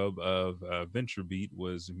 Jeff Grubb of VentureBeat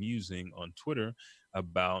was musing on Twitter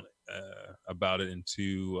about it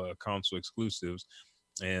into console exclusives,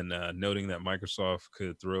 and noting that Microsoft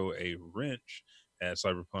could throw a wrench at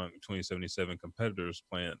Cyberpunk 2077 competitors'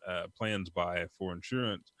 plans by, for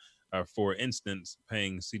instance,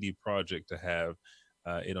 paying CD Projekt to have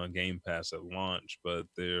it on Game Pass at launch, but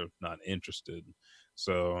they're not interested.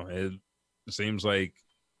 So it seems like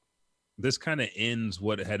this kind of ends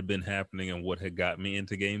what had been happening and what had got me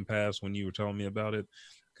into Game Pass when you were telling me about it.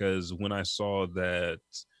 Because when I saw that,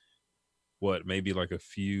 maybe like a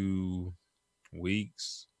few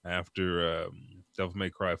weeks after Devil May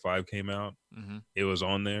Cry 5 came out, it was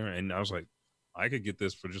on there, and I was like, I could get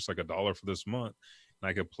this for just like $1 for this month, and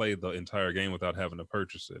I could play the entire game without having to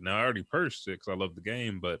purchase it. Now I already purchased it because I love the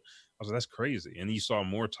game, but I was like, that's crazy. And you saw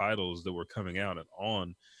more titles that were coming out and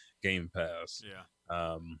on Game Pass.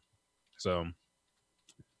 Yeah. So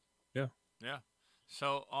yeah.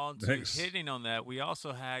 So on to hitting on that, we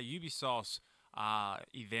also had Ubisoft's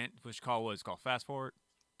event, which was called Fast Forward.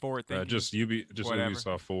 Just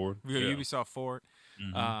Ubisoft Forward. Ubisoft Forward.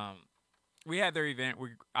 We had their event.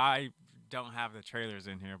 I don't have the trailers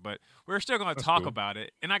in here, but we're still going to talk about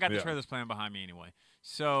it. And I got the trailers playing behind me anyway.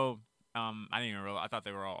 So I didn't even realize. I thought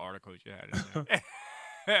they were all articles you had in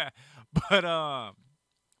there. But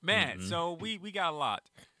man, so we got a lot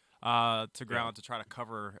to ground to try to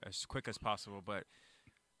cover as quick as possible. But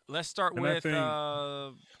let's start with what you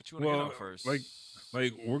want to hit on first.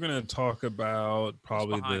 Like we're gonna talk about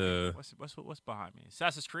probably what's behind me.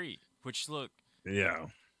 Assassin's Creed, which man,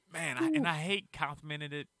 I hate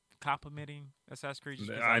complimenting Assassin's Creed. Just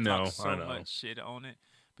because I know so much shit on it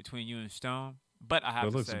between you and Stone, but I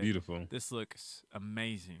have to say, beautiful. This looks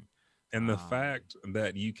amazing. And the fact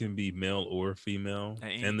that you can be male or female,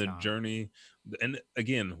 and the journey, and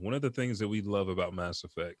again, one of the things that we love about Mass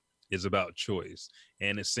Effect is about choice,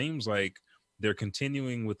 and it seems like they're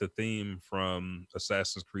continuing with the theme from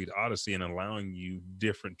Assassin's Creed Odyssey and allowing you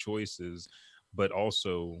different choices, but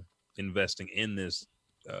also investing in this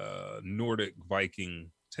Nordic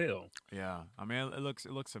Viking tale. Yeah, I mean, it looks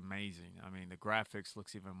amazing. I mean, the graphics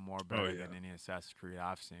looks even more better than any Assassin's Creed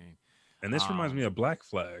I've seen. And this reminds me of Black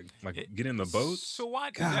Flag, getting the boats. So why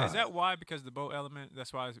is that why? Because the boat element.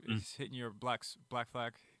 That's why it's hitting your Black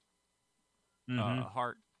Flag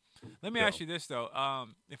heart. Let me ask you this though: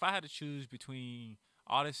 if I had to choose between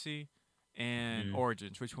Odyssey and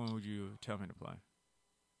Origins, which one would you tell me to play?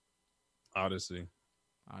 Odyssey.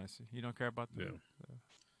 You don't care about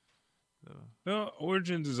No,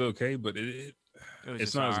 Origins is okay, but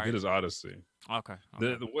it's not as good as Odyssey. Okay.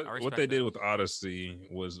 What they did with Odyssey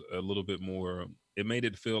was a little bit more. It made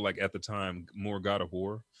it feel like at the time more God of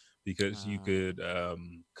War, because you could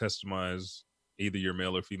customize either your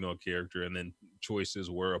male or female character, and then choices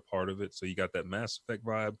were a part of it. So you got that Mass Effect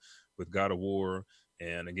vibe with God of War,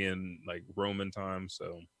 and again, like Roman times.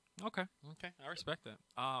 So okay, I respect that.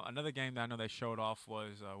 Another game that I know they showed off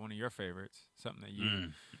was one of your favorites, something that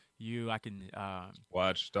I can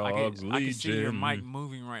Watch Dogs Legion. I can see your mic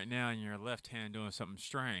moving right now, and your left hand doing something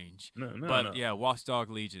strange. No. Yeah, Watch Dogs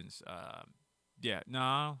Legions.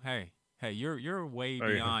 Hey, you're way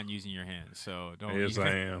beyond using your hands, so don't. Yes, even,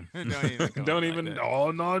 I am. don't even. Like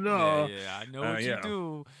oh no. Yeah, I know what you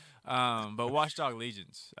do. But Watch Dogs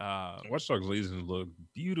Legions. Watch Dogs Legions look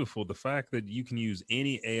beautiful. The fact that you can use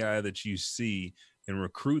any AI that you see and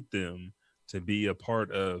recruit them to be a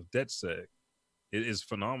part of DedSec, it is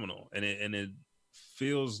phenomenal, and it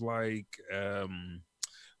feels like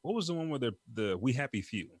what was the one where the We Happy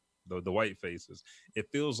Few, the white faces? It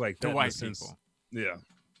feels like the that white people. Yeah.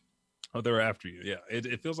 Oh, they're after you. Yeah,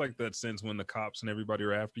 it feels like that sense when the cops and everybody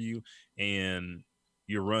are after you, and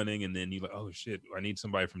you're running, and then you're like, oh shit, I need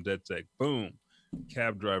somebody from DedSec. Boom,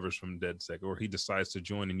 cab drivers from DedSec, or he decides to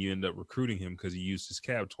join, and you end up recruiting him because he used his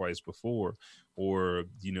cab twice before, or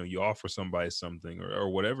you offer somebody something, or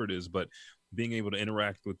whatever it is. But being able to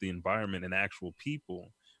interact with the environment and actual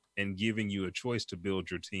people, and giving you a choice to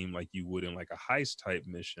build your team like you would in like a heist type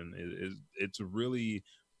mission, it's a really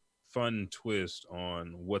fun twist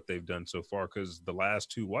on what they've done so far, because the last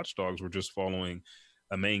two Watch Dogs were just following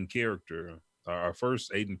a main character. Our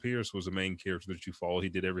first, Aiden Pierce, was a main character that you follow. He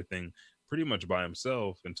did everything pretty much by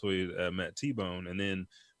himself until he met T-Bone, and then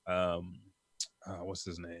what's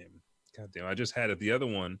his name? God damn, I just had it. The other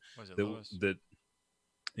one that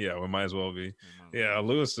yeah, we might as well be. Yeah,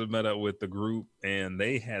 Lewis met up with the group, and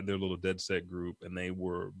they had their little DedSec group, and they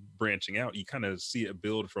were branching out. You kind of see it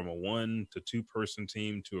build from a 1 to 2 person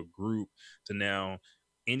team to a group to now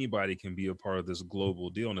anybody can be a part of this global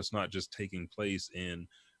deal, and it's not just taking place in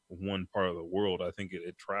one part of the world. I think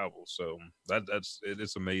it travels. So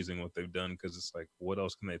it's amazing what they've done, because it's like, what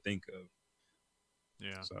else can they think of?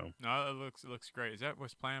 Yeah. So no, it looks great. Is that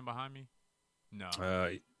what's playing behind me? No.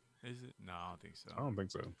 Is it? No, I don't think so. I don't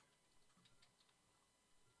think so.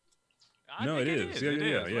 No, it is.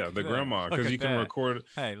 Yeah. The grandma, because you can record.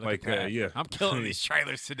 Hey, look at that. Yeah. I'm killing these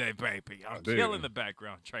trailers today, baby. I'm killing the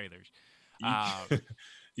background trailers.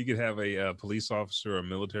 You could have a police officer or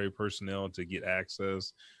military personnel to get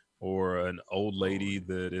access or an old lady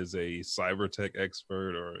that is a cyber tech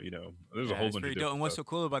expert, or there's a whole it's bunch of pretty dope. different And what's so stuff.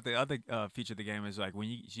 cool about the other feature of the game is like when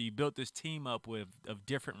you built this team up of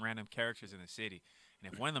different random characters in the city,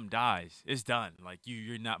 and if one of them dies, it's done. Like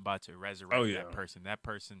you're not about to resurrect Oh yeah, that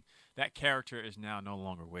person, that character is now no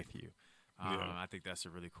longer with you. yeah, I think that's a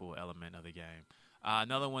really cool element of the game.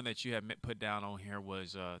 Another one that you had put down on here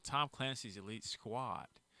was Tom Clancy's Elite Squad.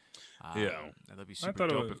 yeah. That'll be I super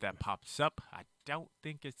thought it dope was if that pops up. I don't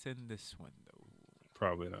think it's in this one though.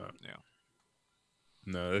 probably not. Yeah.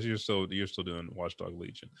 No, that's you're still doing Watchdog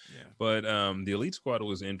Legion. Yeah. But the Elite Squad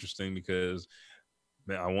was interesting because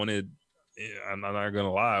man, I'm not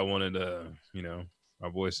gonna lie, I wanted my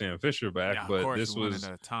boy Sam Fisher back, Yeah, of but course, this we was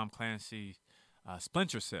wanted a Tom Clancy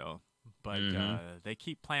Splinter Cell, but they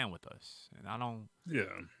keep playing with us, and I don't. yeah.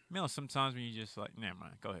 Sometimes when you just like, never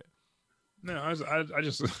mind, go ahead. No, I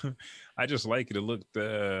just I just like it. It looked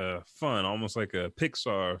fun, almost like a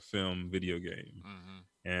Pixar film video game.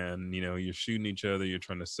 And you're shooting each other, you're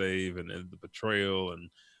trying to save, and the betrayal. And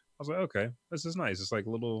I was like, okay, this is nice. It's like a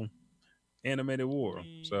little animated war.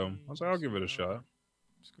 So I was like, I'll give it a shot.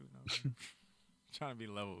 Trying to be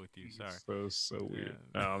level with you. Sorry. So weird.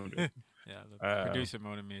 Yeah. No, I'm good. Yeah, the producer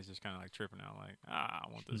mode of me is just kind of like tripping out. Like, I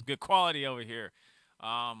want this good quality over here.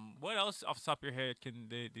 What else off the top of your head do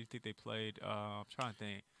you think they played? I'm trying to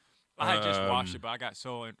think. I had just watched it, but I got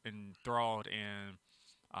so enthralled in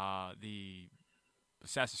the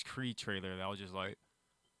Assassin's Creed trailer that I was just like,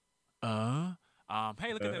 hey,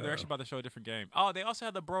 look at that. They're actually about to show a different game. Oh, they also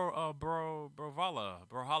had the Brawlhalla,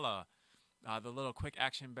 the little quick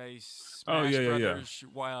action based Smash Brothers.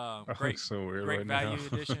 Great, so weird great right value now.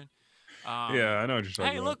 edition. Yeah, I know what you're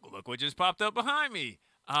talking about. Hey, look what just popped up behind me.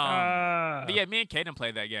 But yeah, me and Kaden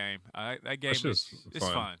played that game. That game is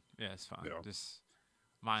fun. Yeah, it's fun. Yeah. Just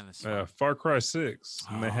mindless fun. Far Cry 6.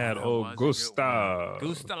 And they had Gustav.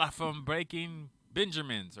 Gustav from Breaking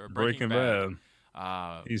Benjamins or Breaking Bad.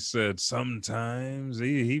 He said sometimes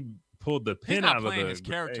he pulled the pin out of the. He's not playing his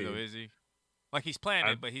character though, is he? Like he's playing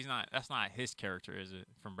it, but he's not. That's not his character, is it?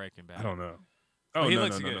 From Breaking Bad. I don't know. Oh,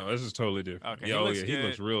 no. This is totally different. Okay. Yeah, he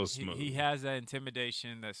looks real smooth. He has that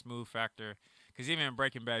intimidation, that smooth factor. Because even in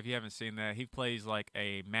Breaking Bad, if you haven't seen that, he plays like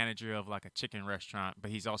a manager of like a chicken restaurant,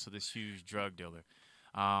 but he's also this huge drug dealer.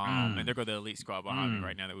 And there go the Elite Squad behind me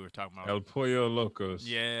right now that we were talking about. El Pollo Locos.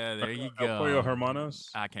 Yeah, there you go. El Pollo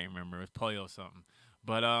Hermanos? I can't remember. It was Pollo something.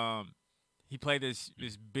 But he played this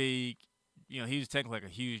big, he was technically like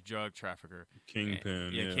a huge drug trafficker.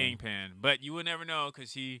 Kingpin. Yeah, Kingpin. But you would never know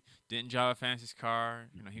because he didn't drive Fancy's car.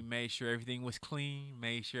 He made sure everything was clean,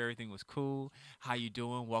 made sure everything was cool. How you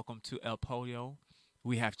doing? Welcome to El Pollo.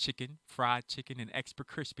 We have chicken, fried chicken, and extra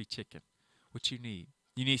crispy chicken. What you need?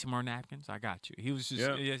 You need some more napkins? I got you. He was just,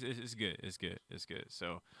 it's good. It's good. It's good.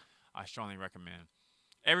 So I strongly recommend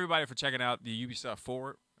everybody for checking out the Ubisoft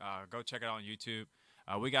Forward. Go check it out on YouTube.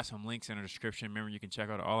 We got some links in the description. Remember, you can check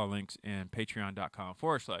out all our links in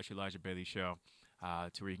patreon.com/Elijah Bailey Show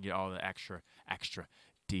to where you can get all the extra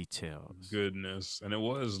details. Goodness. And it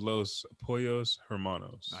was Los Pollos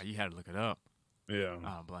Hermanos. You had to look it up. Yeah.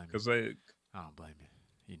 I don't blame you. Because I don't blame you.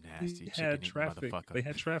 You nasty had traffic. Motherfucker. They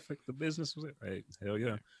had traffic. The business was it. Hey, hell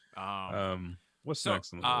yeah. What's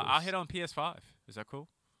next on the list? I'll hit on PS5. Is that cool?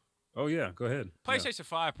 Oh, yeah. Go ahead. PlayStation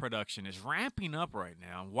 5 production is ramping up right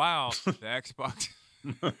now. Wow. The Xbox.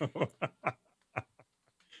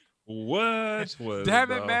 What was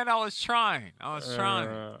Damn it, man. I was trying. I I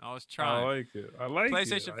like it.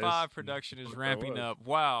 PlayStation 5 production is ramping up.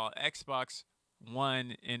 Wow. Xbox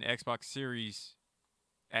One and Xbox Series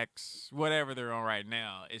X, whatever they're on right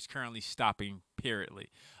now, is currently stopping periodly.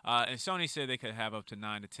 And Sony said they could have up to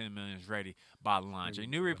 9 to 10 million ready by launch. A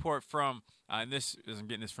new report from, and this is, I'm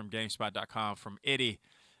getting this from GameSpot.com, from Eddie.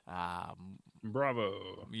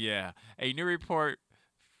 Bravo. Yeah. A new report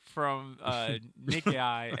from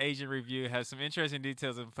Nikkei Asian Review has some interesting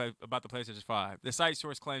details about the PlayStation 5. The site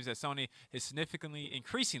source claims that Sony is significantly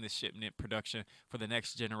increasing the shipment production for the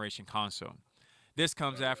next generation console. This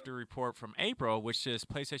comes after a report from April, which says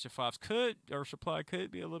PlayStation 5's supply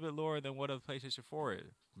could be a little bit lower than what a PlayStation 4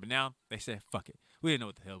 is. But now they said, fuck it. We didn't know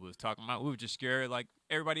what the hell we was talking about. We were just scared like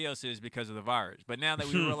everybody else is because of the virus. But now that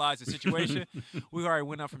we realize the situation, we already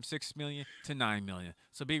went up from 6 million to 9 million.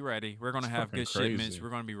 So be ready. We're going to have good shipments. We're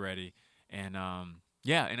going to be ready. And, and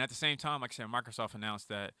at the same time, like I said, Microsoft announced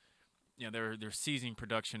that they're ceasing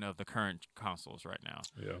production of the current consoles right now.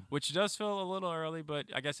 Yeah. Which does feel a little early, but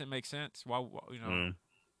I guess it makes sense. Why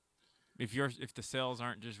if the sales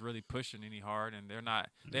aren't just really pushing any hard and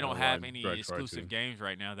they don't have any exclusive games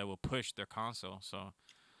right now that will push their console. So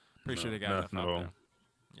pretty sure they got enough out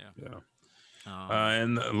there. Yeah.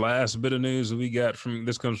 And the last bit of news we got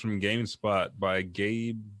comes from GameSpot by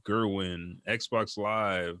Gabe Gerwin. Xbox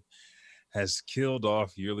Live has killed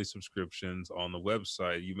off yearly subscriptions on the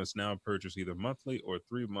website. You must now purchase either monthly or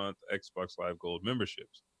 3-month Xbox Live Gold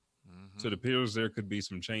memberships. So it appears there could be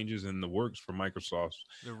some changes in the works for Microsoft's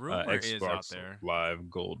The rumor is out Xbox there. Live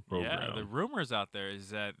Gold program. Yeah, the rumors out there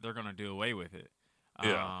is that they're going to do away with it.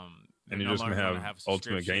 Yeah. And you're no just going to longer have a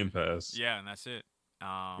Ultimate subscription. Game Pass. Yeah, and that's it.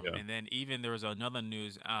 And then even there was another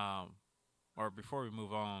news, or before we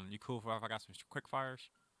move on, you cool if I got some quick fires?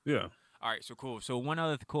 Yeah. All right, so cool. So one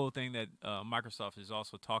other cool thing that Microsoft is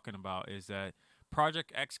also talking about is that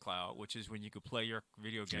Project xCloud, which is when you could play your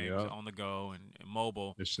video games on the go and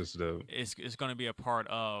mobile. It's just dope. It's going to be a part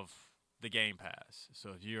of the Game Pass. So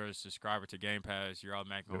if you're a subscriber to Game Pass, you're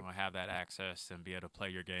automatically going to have that access and be able to play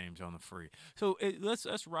your games on the free. So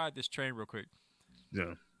let's ride this train real quick.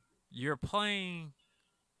 Yeah. You're playing.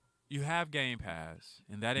 You have Game Pass,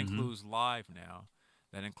 and that includes Live now.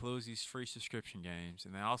 That includes these free subscription games,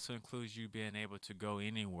 and that also includes you being able to go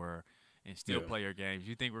anywhere and still play your games.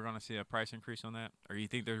 You think we're going to see a price increase on that? Or you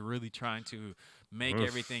think they're really trying to make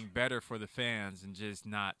everything better for the fans and just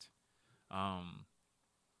not, not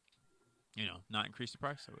increase the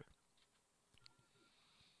price of it?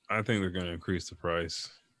 I think they're going to increase the price.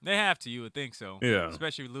 They have to. You would think so. Yeah.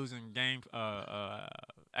 Especially losing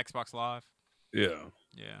Xbox Live. Yeah.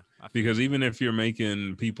 Yeah. Because even if you're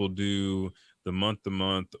making people do the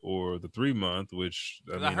month-to-month or the 3-month, which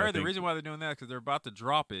I heard the reason why they're doing that because they're about to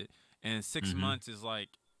drop it, and 6 months is like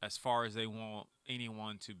as far as they want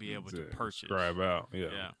anyone to be able to purchase. Subscribe out,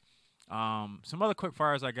 yeah. Some other quick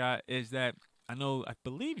fires I got is that I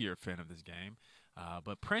believe you're a fan of this game,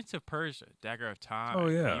 but Prince of Persia: Dagger of Time. Oh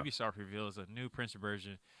yeah. Ubisoft reveals a new Prince of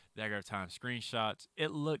Persia: Dagger of Time screenshots. It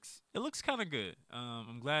looks kind of good.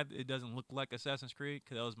 I'm glad it doesn't look like Assassin's Creed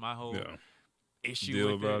because that was my whole issue deal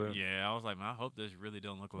with about it. Yeah, I was like, man, I hope this really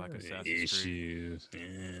don't look like Assassin's Issues. Creed.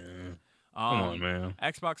 Yeah. Come on, man.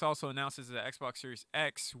 Xbox also announces that Xbox Series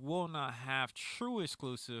X will not have true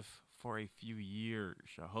exclusive for a few years.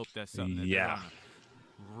 I hope that's something that they're gonna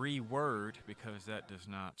reword because that does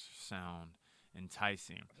not sound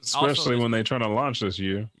enticing. Especially when they're trying to launch this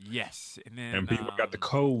year. Yes. And people got the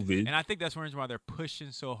COVID. And I think that's one reason why they're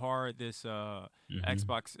pushing so hard this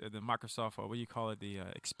Xbox, the Microsoft, or what do you call it, the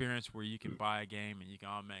experience where you can buy a game and you can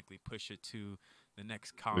automatically push it to the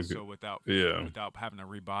next console without having to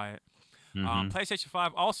rebuy it. PlayStation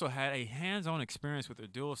 5 also had a hands-on experience with their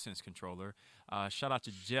DualSense controller. Shout out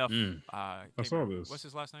to Jeff. I saw this. What's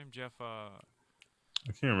his last name? Jeff. I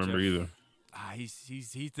can't remember either.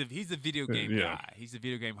 He's the video game guy. He's the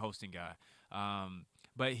video game hosting guy.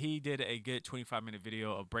 But he did a good 25-minute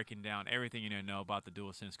video of breaking down everything you need to know about the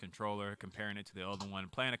DualSense controller, comparing it to the other one,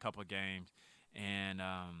 playing a couple of games, and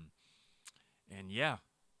yeah.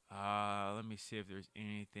 Let me see if there's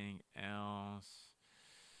anything else.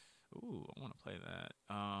 Ooh, I want to play that.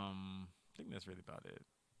 I think that's really about it.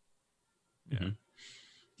 Yeah.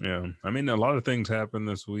 Yeah. I mean, a lot of things happened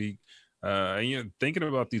this week. Thinking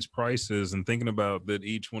about these prices and thinking about that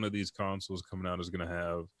each one of these consoles coming out is going to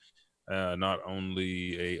have not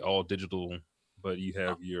only a all digital, but you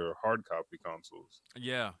have your hard copy consoles.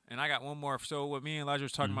 Yeah, and I got one more. So what me and Elijah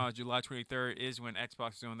was talking about July 23rd is when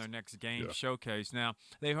Xbox is doing their next game showcase. Now,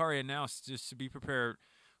 they've already announced just to be prepared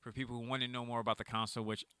for people who want to know more about the console,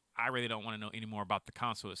 which I really don't want to know any more about the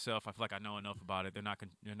console itself. I feel like I know enough about it. They're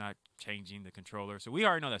not changing the controller, so we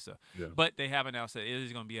already know that stuff. Yeah. But they have announced that it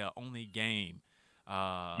is going to be a only game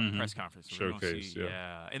press conference. So showcase.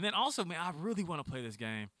 Yeah, and then also, man, I really want to play this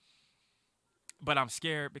game, but I'm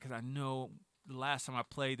scared because I know the last time I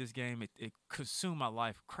played this game, it consumed my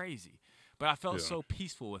life crazy. But I felt so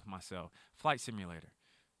peaceful with myself. Flight Simulator.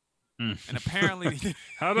 And apparently,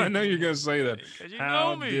 how did I know you're gonna say that? You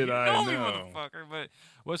how know me. did I know? Me, motherfucker. But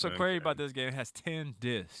what's so crazy about this game? It has 10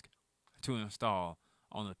 discs to install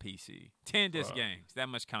on the PC. 10 disc games. That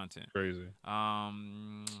much content. Crazy.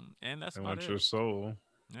 And that's about it. Your soul.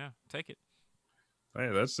 Yeah, take it. Hey,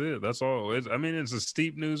 that's it. That's all. It's a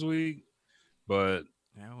steep news week, but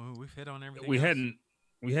we've hit on everything. We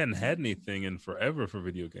hadn't had anything in forever for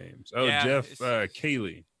video games. Oh, yeah, Jeff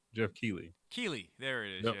Keighley. Keighley, there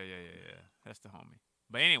it is. Yep. Yeah. That's the homie.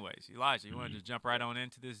 But anyways, Elijah, you want to just jump right on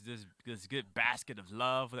into this good basket of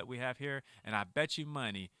love that we have here, and I bet you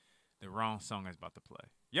money the wrong song is about to play.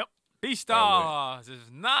 Yep, Beastars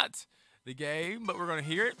is not the game, but we're gonna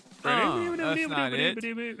hear it. That's not it.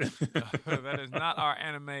 That is not our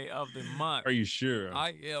anime of the month. Are you sure?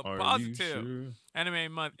 I am positive. Sure?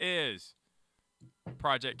 Anime month is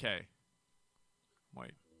Project K.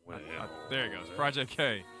 Wait, there it goes. Project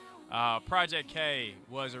K. Project K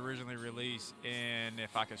was originally released in,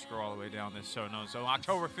 if I could scroll all the way down this show notes, so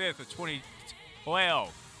October 5th of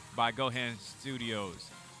 2012 by Gohan Studios.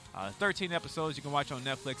 13 episodes you can watch on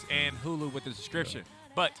Netflix and Hulu with a subscription.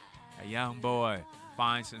 But a young boy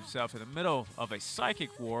finds himself in the middle of a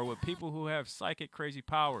psychic war with people who have psychic crazy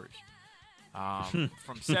powers. From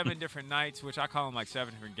 7 different knights, which I call them like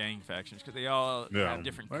 7 different gang factions, because they all have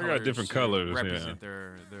different colors. They got different colors. Represent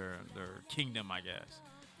their kingdom, I guess.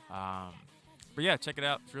 But yeah, check it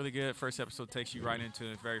out. It's really good. First episode takes you right into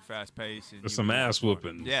it. It's very fast paced. It's some ass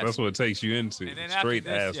whooping. Yes. That's what it takes you into. And then straight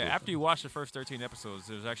ass whooping. After you watch the first 13 episodes,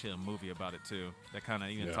 there's actually a movie about it too. That kind of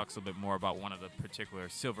even talks a little bit more about one of the particular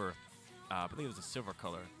silver. I believe it was a silver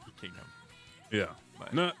color kingdom. Yeah.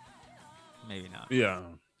 But no. Maybe not. Yeah.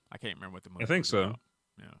 I can't remember what the movie. I think so. About.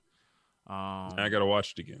 Yeah. I gotta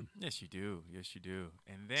watch it again. Yes, you do. Yes, you do.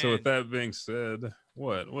 And then. So with that being said,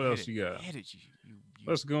 what else you got?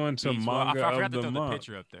 Let's go into manga I forgot of to the throw month. the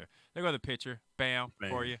picture up there. There go the picture. Bam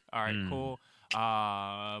for you. All right, cool.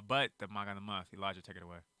 But the manga of the month. Elijah, take it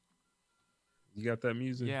away. You got that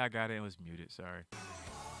music? Yeah, I got it. It was muted. Sorry.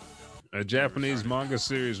 A Japanese manga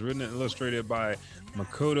series written and illustrated by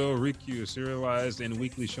Makoto Rikyu, serialized in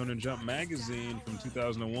Weekly Shonen Jump magazine from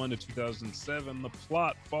 2001 to 2007. The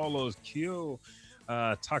plot follows Kyo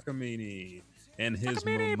Takamine and his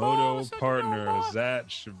Momoto partner,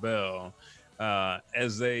 Zatch Bell,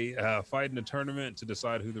 as they fight in a tournament to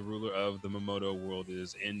decide who the ruler of the Momoto world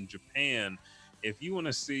is in Japan. If you want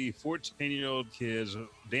to see 14-year-old kids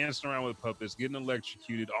dancing around with puppets, getting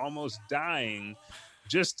electrocuted, almost dying,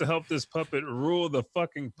 just to help this puppet rule the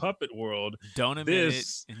fucking puppet world. Don't admit it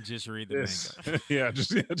and just read the manga.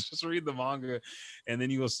 Just read the manga, and then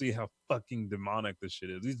you will see how fucking demonic this shit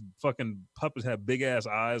is. These fucking puppets have big ass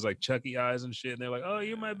eyes, like Chucky eyes and shit, and they're like, "Oh,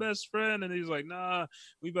 you're my best friend," and he's like, "Nah,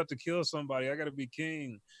 we about to kill somebody. I gotta be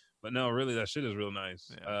king." But no, really, that shit is real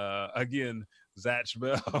nice. Yeah. Again, Zatch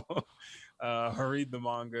Bell. Read the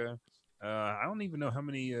manga. I don't even know how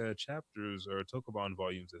many chapters or Tokuban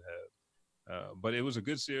volumes it had. But it was a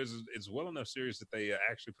good series. It's well enough series that they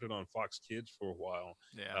actually put it on Fox Kids for a while.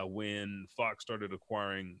 Yeah. When Fox started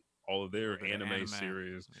acquiring all of their anime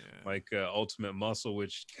series, like Ultimate Muscle,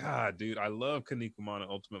 which, God, dude, I love Kinnikuman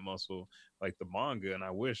and Ultimate Muscle, like the manga, and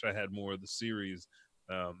I wish I had more of the series.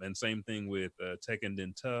 And same thing with Tekken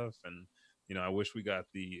Den Tough, and I wish we got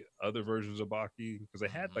the other versions of Baki, because they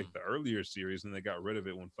had like the earlier series and they got rid of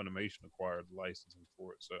it when Funimation acquired the licensing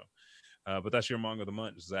for it. So, but that's your manga of the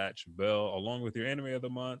month, Zatch Bell, along with your anime of the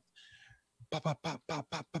month,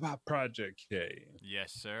 Project K.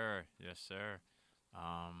 Yes, sir. Yes, sir.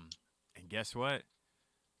 And guess what?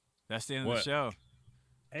 That's the end of the show.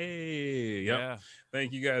 Hey, yeah.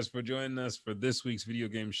 Thank you guys for joining us for this week's video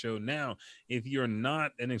game show. Now, if you're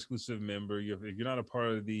not an exclusive member, if you're not a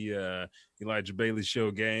part of the Elijah Bailey Show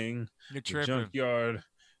gang, the Junkyard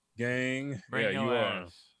gang, Bring your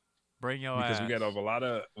ass. Bring your because ass.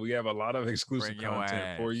 we have a lot of exclusive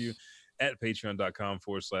content for you at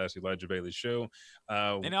patreon.com/Elijah Bailey Show.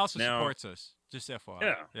 And it also supports us. Just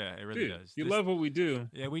FYI. Yeah, it really does. You love what we do.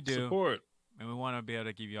 Yeah, we do. Support. And we want to be able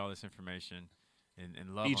to give you all this information.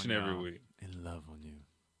 And love each on and every week. And love on you.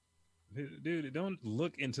 Dude, don't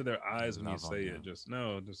look into their eyes when you say it. Just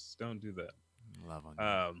don't do that. Love on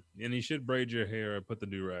you. And you should braid your hair or put the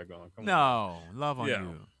do-rag on. Come on. Love on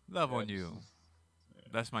you. Love on you.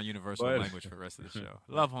 That's my universal language for the rest of the show.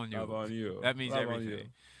 Love on you. Love on you. That means love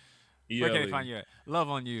everything. Where can they find you at? Love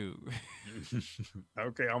on you.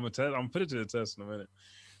 Okay, I'm gonna put it to the test in a minute.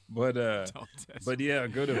 But yeah,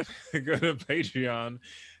 go to Patreon.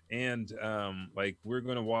 And we're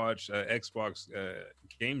going to watch Xbox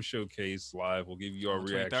Game Showcase live. We'll give you our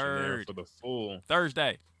reaction there for the full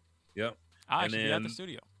Thursday. Yep. I'll actually be at the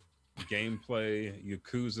studio. Gameplay,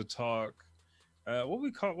 Yakuza talk. What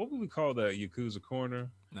would we call that? Yakuza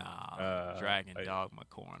corner? Nah, Dragon Dogma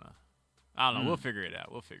corner. I don't know. We'll figure it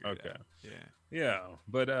out. It out. Yeah.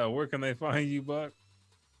 But where can they find you, Buck?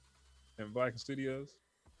 In Black Studios?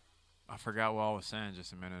 I forgot what I was saying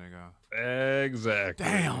just a minute ago. Exactly.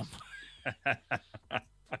 Damn.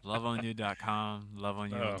 LoveOnYou.com. Love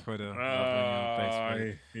on you on Twitter. Love on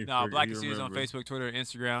you on Facebook. Black and Studios on Facebook, Twitter,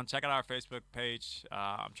 Instagram. Check out our Facebook page.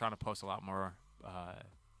 I'm trying to post a lot more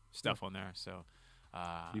stuff on there. So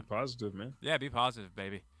be positive, man. Yeah, be positive,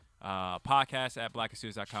 baby. Podcast at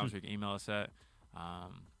blackandstudios.com so you can email us at.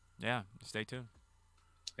 Stay tuned.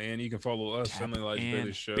 And you can follow us on the Elijah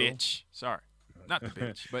Bailey Show. Bitch. Sorry. Not the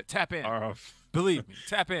bitch, but tap in. Believe me,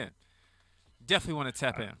 tap in. Definitely want to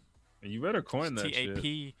tap in. And you better coin that shit.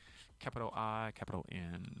 TAP, capital I, capital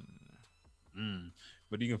N.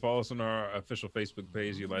 But you can follow us on our official Facebook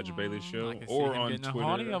page, The Elijah Bailey Show, I can see or him on getting Twitter,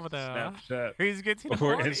 horny over there. Snapchat, He's getting or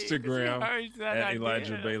horny. Instagram He heard that at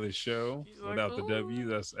Elijah idea. Bailey Show He's like, without the W. "Ooh,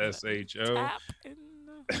 That's let me SHO. tap in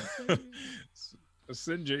the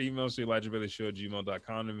Send your emails to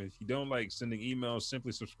ElijahBaileyShow@gmail.com. And if you don't like sending emails,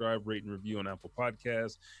 simply subscribe, rate, and review on Apple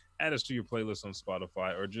Podcasts. Add us to your playlist on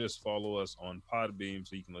Spotify, or just follow us on Podbeam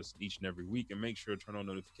so you can listen each and every week. And make sure to turn on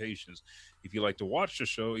notifications. If you like to watch the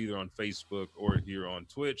show either on Facebook or here on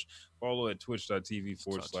Twitch, follow at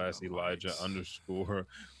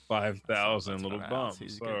twitch.tv/Elijah_5000 little bump.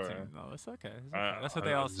 Sorry. No, it's okay. That's what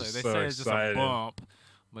they all I'm say. just They so say it's just a excited. bump,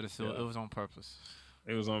 but it Yeah. was on purpose.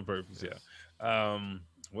 It was on purpose, Yes. yeah.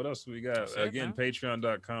 What else do we got? That's it, Again, man.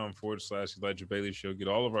 patreon.com/Elijah Bailey Show. Get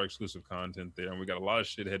all of our exclusive content there. And we got a lot of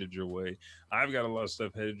shit headed your way. I've got a lot of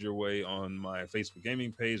stuff headed your way on my Facebook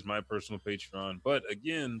gaming page, my personal Patreon. But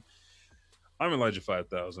again, I'm Elijah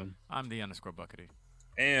 5000. I'm the _Buckety.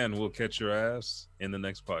 And we'll catch your ass in the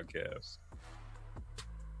next podcast.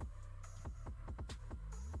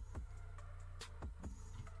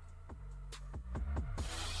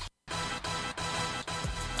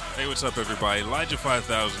 Hey, what's up, everybody? Elijah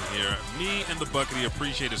 5000 here. Me and the Buckety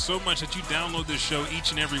appreciate it so much that you download this show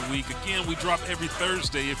each and every week. Again, we drop every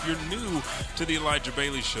Thursday. If you're new to the Elijah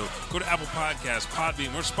Bailey Show, go to Apple Podcasts,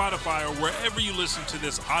 Podbeam, or Spotify, or wherever you listen to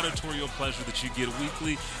this auditorial pleasure that you get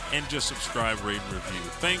weekly, and just subscribe, rate, and review.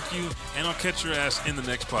 Thank you, and I'll catch your ass in the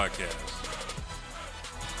next podcast.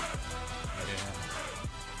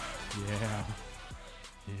 Yeah.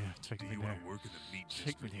 Yeah, take me there. Work in the meat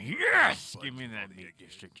Take me there. Yes! Give me that meat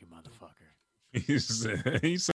district, you motherfucker. He said